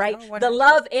you, Yeah. right? Oh, The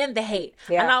love and the hate.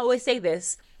 Yeah. And I always say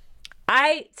this.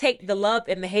 I take the love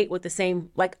and the hate with the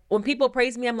same, like when people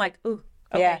praise me, I'm like, ooh,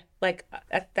 okay. Yeah. Like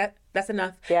that's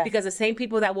enough. Yeah. Because the same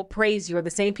people that will praise you are the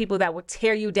same people that will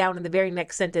tear you down in the very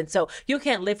next sentence. So you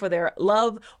can't live for their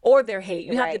love or their hate.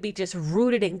 You have to Right. be just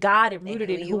rooted in God and rooted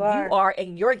in who you are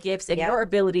and your gifts and Yeah. your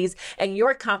abilities and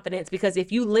your confidence. Because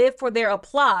if you live for their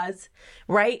applause,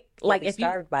 right? Like be if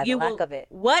starved by the lack of it.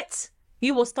 What?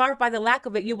 You will starve by the lack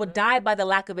of it. You will die by the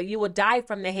lack of it. You will die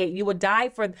from the hate. You will die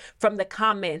from the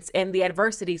comments and the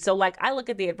adversity. So like I look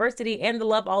at the adversity and the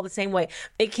love all the same way.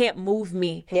 It can't move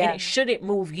me. Yeah. And it shouldn't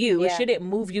move you. It Yeah. shouldn't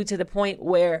move you to the point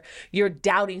where you're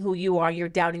doubting who you are. You're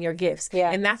doubting your gifts. Yeah.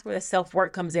 And that's where the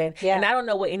self-work comes in. Yeah. And I don't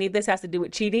know what any of this has to do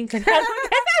with cheating.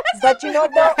 But you know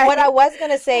what I was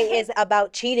going to say is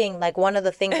about cheating. Like one of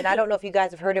the things, and I don't know if you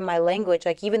guys have heard in my language,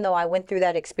 like even though I went through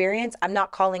that experience, I'm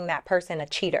not calling that person a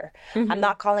cheater. I'm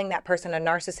not calling that person a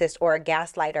narcissist or a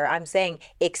gaslighter. I'm saying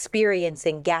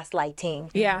experiencing gaslighting.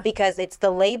 Yeah. Because it's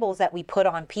the labels that we put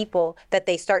on people that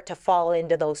they start to fall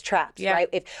into those traps, Yeah. right?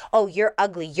 If, oh, you're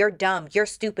ugly, you're dumb, you're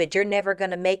stupid, you're never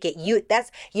going to make it.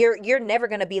 You're never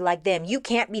going to be like them. You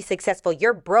can't be successful.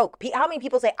 You're broke. How many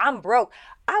people say I'm broke?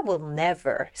 I will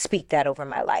never speak that over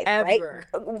my life, Ever.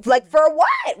 right? Like for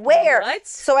what? Where? What?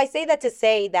 So I say that to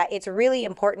say that it's really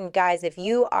important, guys, if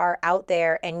you are out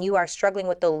there and you are struggling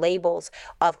with the labels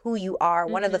of who you are,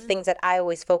 one of the things that I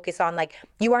always focus on, like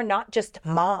you are not just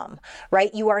mom,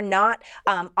 right? You are not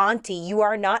auntie, you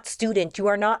are not student, you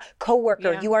are not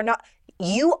coworker, Yeah.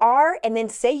 you are, and then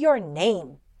say your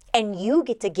name. And you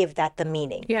get to give that the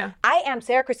meaning. Yeah. I am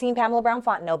Sarah Christine Pamela Brown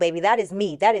Fontenot, baby. That is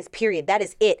me. That is period. That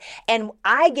is it. And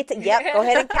I get to, go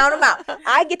ahead and count them out.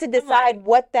 I get to decide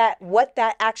what that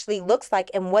actually looks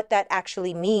like and what that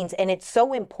actually means. And it's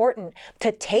so important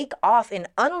to take off and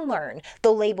unlearn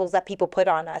the labels that people put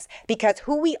on us, because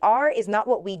who we are is not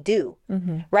what we do,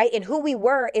 right? And who we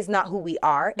were is not who we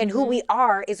are. And who we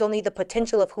are is only the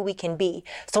potential of who we can be.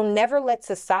 So never let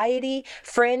society,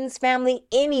 friends, family,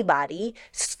 anybody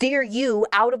steer you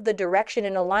out of the direction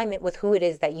and alignment with who it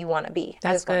is that you want to be.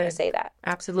 I just wanted to say that.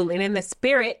 Absolutely. And in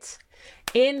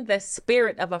the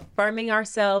spirit of affirming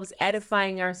ourselves,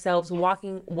 edifying ourselves,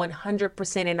 walking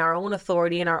 100% in our own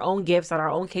authority and our own gifts and our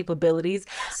own capabilities,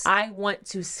 I want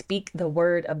to speak the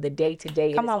word of the day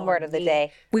today. Come on, word of the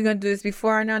day. We're going to do this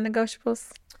before our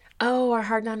non-negotiables? Oh, our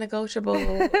hard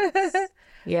non-negotiables.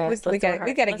 Yes, We got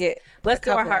to get Let's a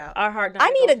do our couple hard, out. our hard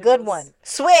I need a good non-negotiables. one.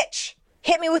 Switch.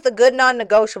 Hit me with a good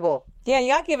non-negotiable. Yeah,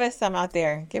 y'all give us some out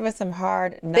there. Give us some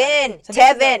hard. Ben, so this is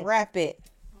a Tevin. rapid.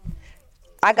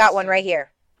 I got one right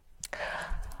here.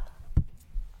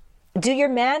 Do your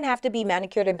man have to be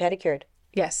manicured and pedicured?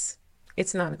 Yes,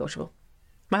 it's non-negotiable.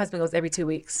 My husband goes every 2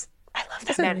 weeks. I love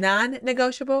That's that. a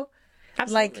non-negotiable.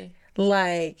 Absolutely.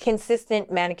 Like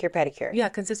Consistent manicure, pedicure. Yeah,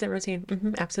 consistent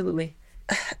routine. Absolutely.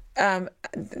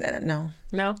 no.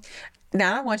 No?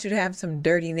 Now I don't want you to have some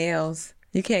dirty nails.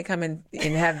 You can't come in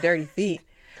and have dirty feet.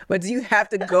 But do you have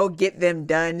to go get them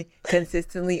done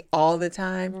consistently all the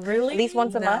time? Really? At least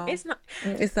once a month? It's not.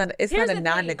 It's not Here's a the thing.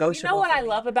 non-negotiable. You know what for I me.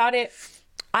 love about it?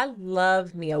 I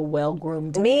love me a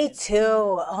well-groomed Me man. too.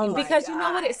 Oh my Because God. you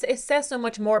know what? It says so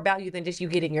much more about you than just you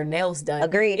getting your nails done.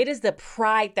 Agreed. It is the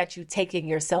pride that you take in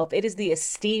yourself. It is the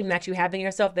esteem that you have in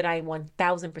yourself that I am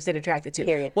 1000% attracted to.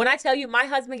 Period. When I tell you my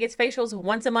husband gets facials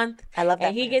once a month. I love that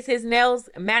And he for him. gets his nails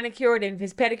manicured and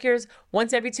his pedicures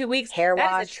once every 2 weeks. Hair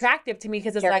That washed, is attractive to me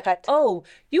because it's haircut. like, oh,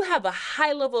 you have a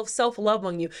high level of self-love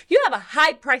on you. You have a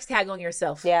high price tag on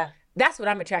yourself. Yeah. That's what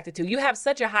I'm attracted to. You have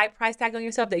such a high price tag on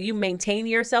yourself that you maintain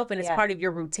yourself and it's Yeah. part of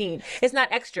your routine. It's not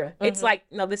extra. It's like,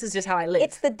 no, this is just how I live.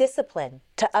 It's the discipline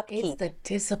to It's upkeep. the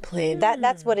discipline.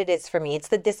 That's what it is for me. It's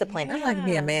the discipline. I like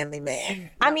me a manly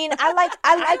man. I mean, I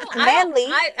like manly.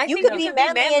 I You think could be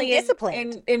manly and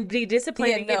disciplined. and be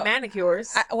disciplined and Yeah, get no.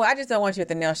 manicures. I just don't want you at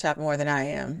the nail shop more than I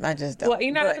am. I just don't. Well,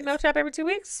 you're not at the But nail shop every 2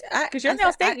 weeks I- because your I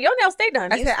nails said- stay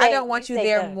done. I said I don't want you you stay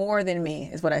there done. more than me.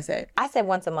 Is what I said. I said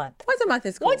once a month. Once a month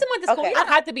is cool. Once a month is cool. Okay. You don't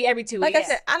have to be every 2 Like weeks.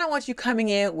 I said, I don't want you coming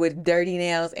in with dirty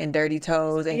nails and dirty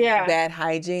toes and Yeah. bad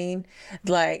hygiene.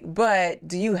 Like, but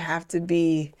do you have to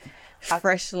be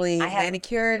freshly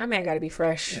manicured? My man got to be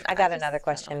fresh. I got another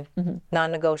question.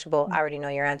 Non-negotiable. I already know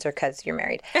your answer because you're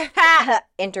married.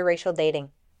 Interracial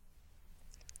dating.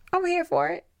 I'm here for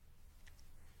it.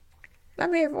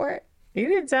 I'm here for it. You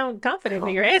didn't sound confident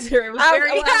in your answer. It was I,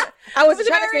 very. I was it was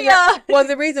trying to very, figure out. Well,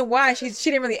 the reason why she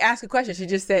didn't really ask a question. She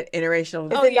just said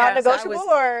interracial. Oh, yeah. Non-negotiable So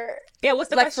or Yeah, what's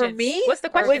the Like for question? me? What's the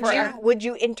Or question? would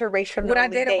you interracial? Would I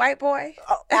date a white boy?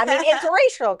 I mean,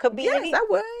 interracial could be. Yes, any. I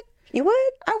would. You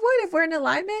would? I would if we're in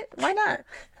alignment. Why not?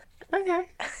 Okay.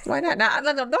 Why not? Now,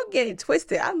 don't get it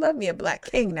twisted. I love me a black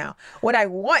king now. What I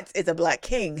want is a black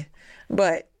king.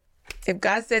 But if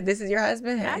God said this is your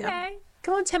husband, hey, Okay.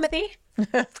 Come on, Timothy.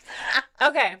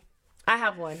 Okay. I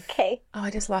have one. Okay. Oh, I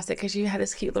just lost it because you had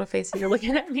this cute little face and you're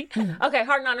looking at me. Okay,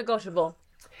 hard non-negotiable.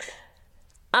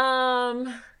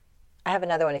 I have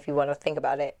another one if you want to think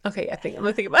about it. Okay, I'm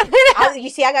gonna think about it. You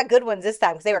see, I got good ones this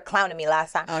time because they were clowning me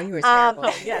last time. Oh, you were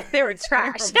terrible. Yeah, they were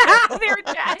trash. They were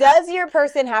trash. Does your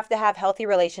person have to have healthy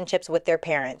relationships with their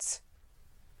parents?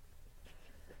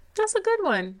 That's a good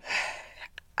one.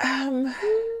 I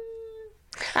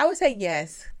would say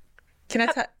yes. Can I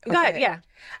talk? Go ahead. Yeah.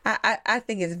 I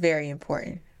think it's very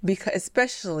important because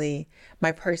especially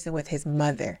my person with his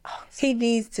mother.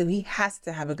 He has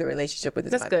to have a good relationship with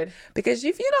his That's mother. good. Because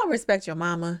if you don't respect your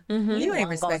mama, you ain't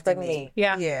respecting me.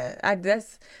 Yeah. Yeah.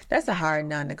 That's a hard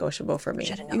non-negotiable for me.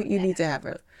 You need to have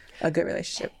a good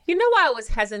relationship. You know why I was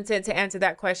hesitant to answer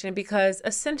that question? Because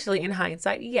essentially, in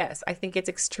hindsight, yes, I think it's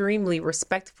extremely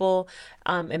respectful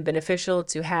and beneficial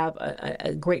to have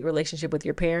a great relationship with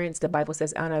your parents. The Bible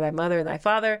says, honor thy mother and thy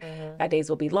father. Thy days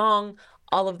will be long.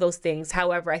 All of those things.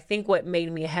 However, I think what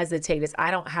made me hesitate is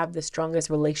I don't have the strongest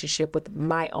relationship with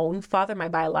my own father, my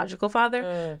biological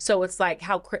father. So it's like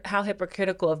how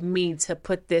hypocritical of me to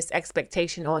put this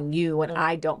expectation on you when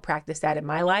I don't practice that in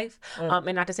my life.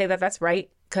 And not to say that that's right,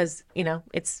 because,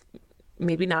 it's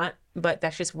maybe not, but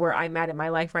that's just where I'm at in my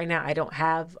life right now. I don't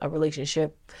have a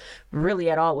relationship really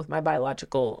at all with my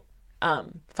biological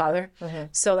father.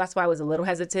 So that's why I was a little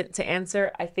hesitant to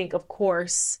answer. I think, of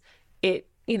course,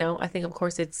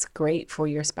 it's great for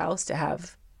your spouse to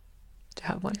have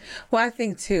one. Well, I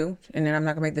think too, and then I'm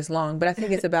not gonna make this long, but I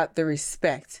think it's about the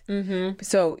respect.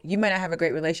 So you might not have a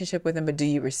great relationship with him, but do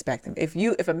you respect him?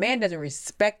 If a man doesn't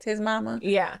respect his mama,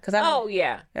 Yeah. because I don't,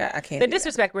 Yeah. I can't. The do that.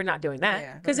 disrespect, we're not doing that.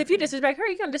 Yeah. Because if you disrespect her,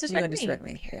 you're going to You disrespect gonna me. disrespect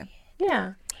me? Yeah.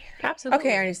 Yeah. Absolutely.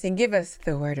 Okay, Ernestine, give us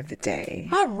the word of the day.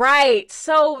 All right.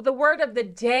 So the word of the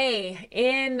day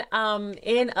in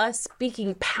us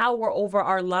speaking power over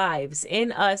our lives,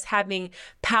 in us having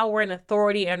power and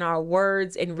authority in our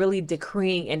words and really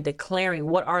decreeing and declaring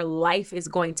what our life is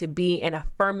going to be and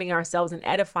affirming ourselves and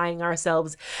edifying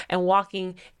ourselves and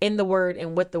walking in the word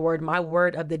and with the word. My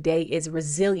word of the day is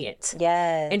resilient.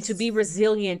 Yes. And to be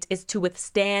resilient is to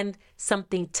withstand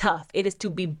something tough. It is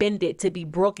to be bended, to be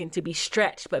broken, to be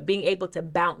stretched, but being able to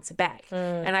bounce back.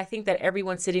 And I think that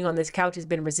everyone sitting on this couch has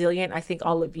been resilient. I think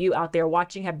all of you out there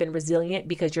watching have been resilient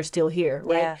because you're still here,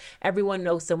 right? Yeah. Everyone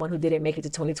knows someone who didn't make it to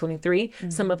 2023.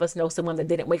 Some of us know someone that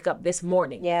didn't wake up this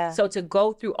morning. Yeah. So to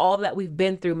go through all that we've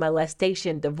been through,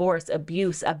 molestation, divorce,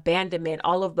 abuse, abandonment,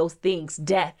 all of those things,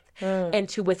 death, and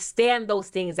to withstand those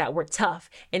things that were tough,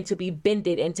 and to be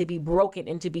bended and to be broken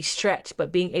and to be stretched,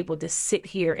 but being able to sit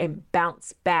here and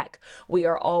bounce back, we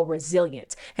are all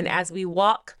resilient. And as we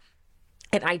walk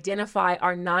and identify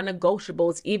our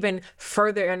non-negotiables even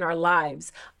further in our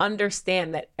lives,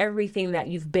 understand that everything that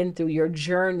you've been through, your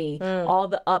journey, all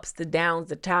the ups, the downs,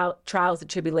 the trials, the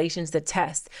tribulations, the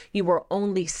tests, you were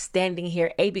only standing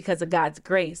here, A, because of God's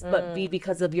grace, but B,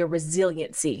 because of your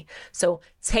resiliency. So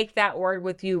take that word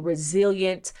with you,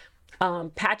 resilient.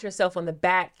 Pat yourself on the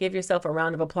back, give yourself a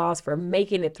round of applause for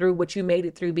making it through what you made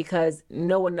it through, because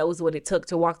no one knows what it took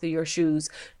to walk through your shoes.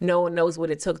 No one knows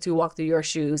what it took to walk through your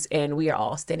shoes. And we are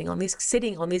all sitting on these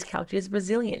couches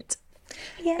resilient.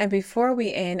 Yeah. And before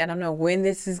we end, I don't know when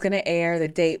this is going to air, the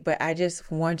date, but I just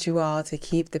want you all to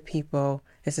keep the people,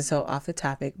 this is so off the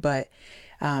topic, but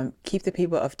keep the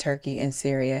people of Turkey and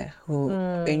Syria who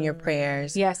in your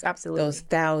prayers. Yes, absolutely. Those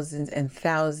thousands and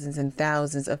thousands and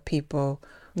thousands of people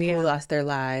who lost their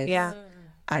lives. Yeah.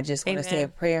 I just want to say a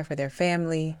prayer for their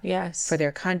family, Yes. for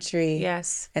their country,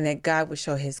 Yes. and that God would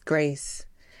show his grace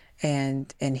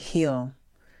and heal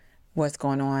what's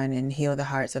going on and heal the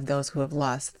hearts of those who have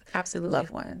lost Absolutely. loved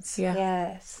ones. Yeah.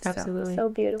 Yes. Absolutely. So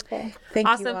beautiful. Thank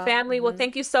you Awesome, all. family. Well,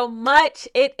 thank you so much.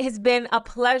 It has been a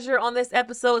pleasure on this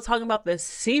episode talking about the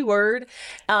C word.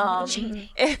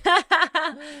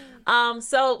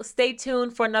 So stay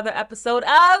tuned for another episode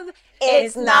of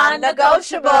It's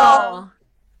Non-Negotiable.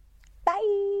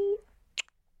 Bye.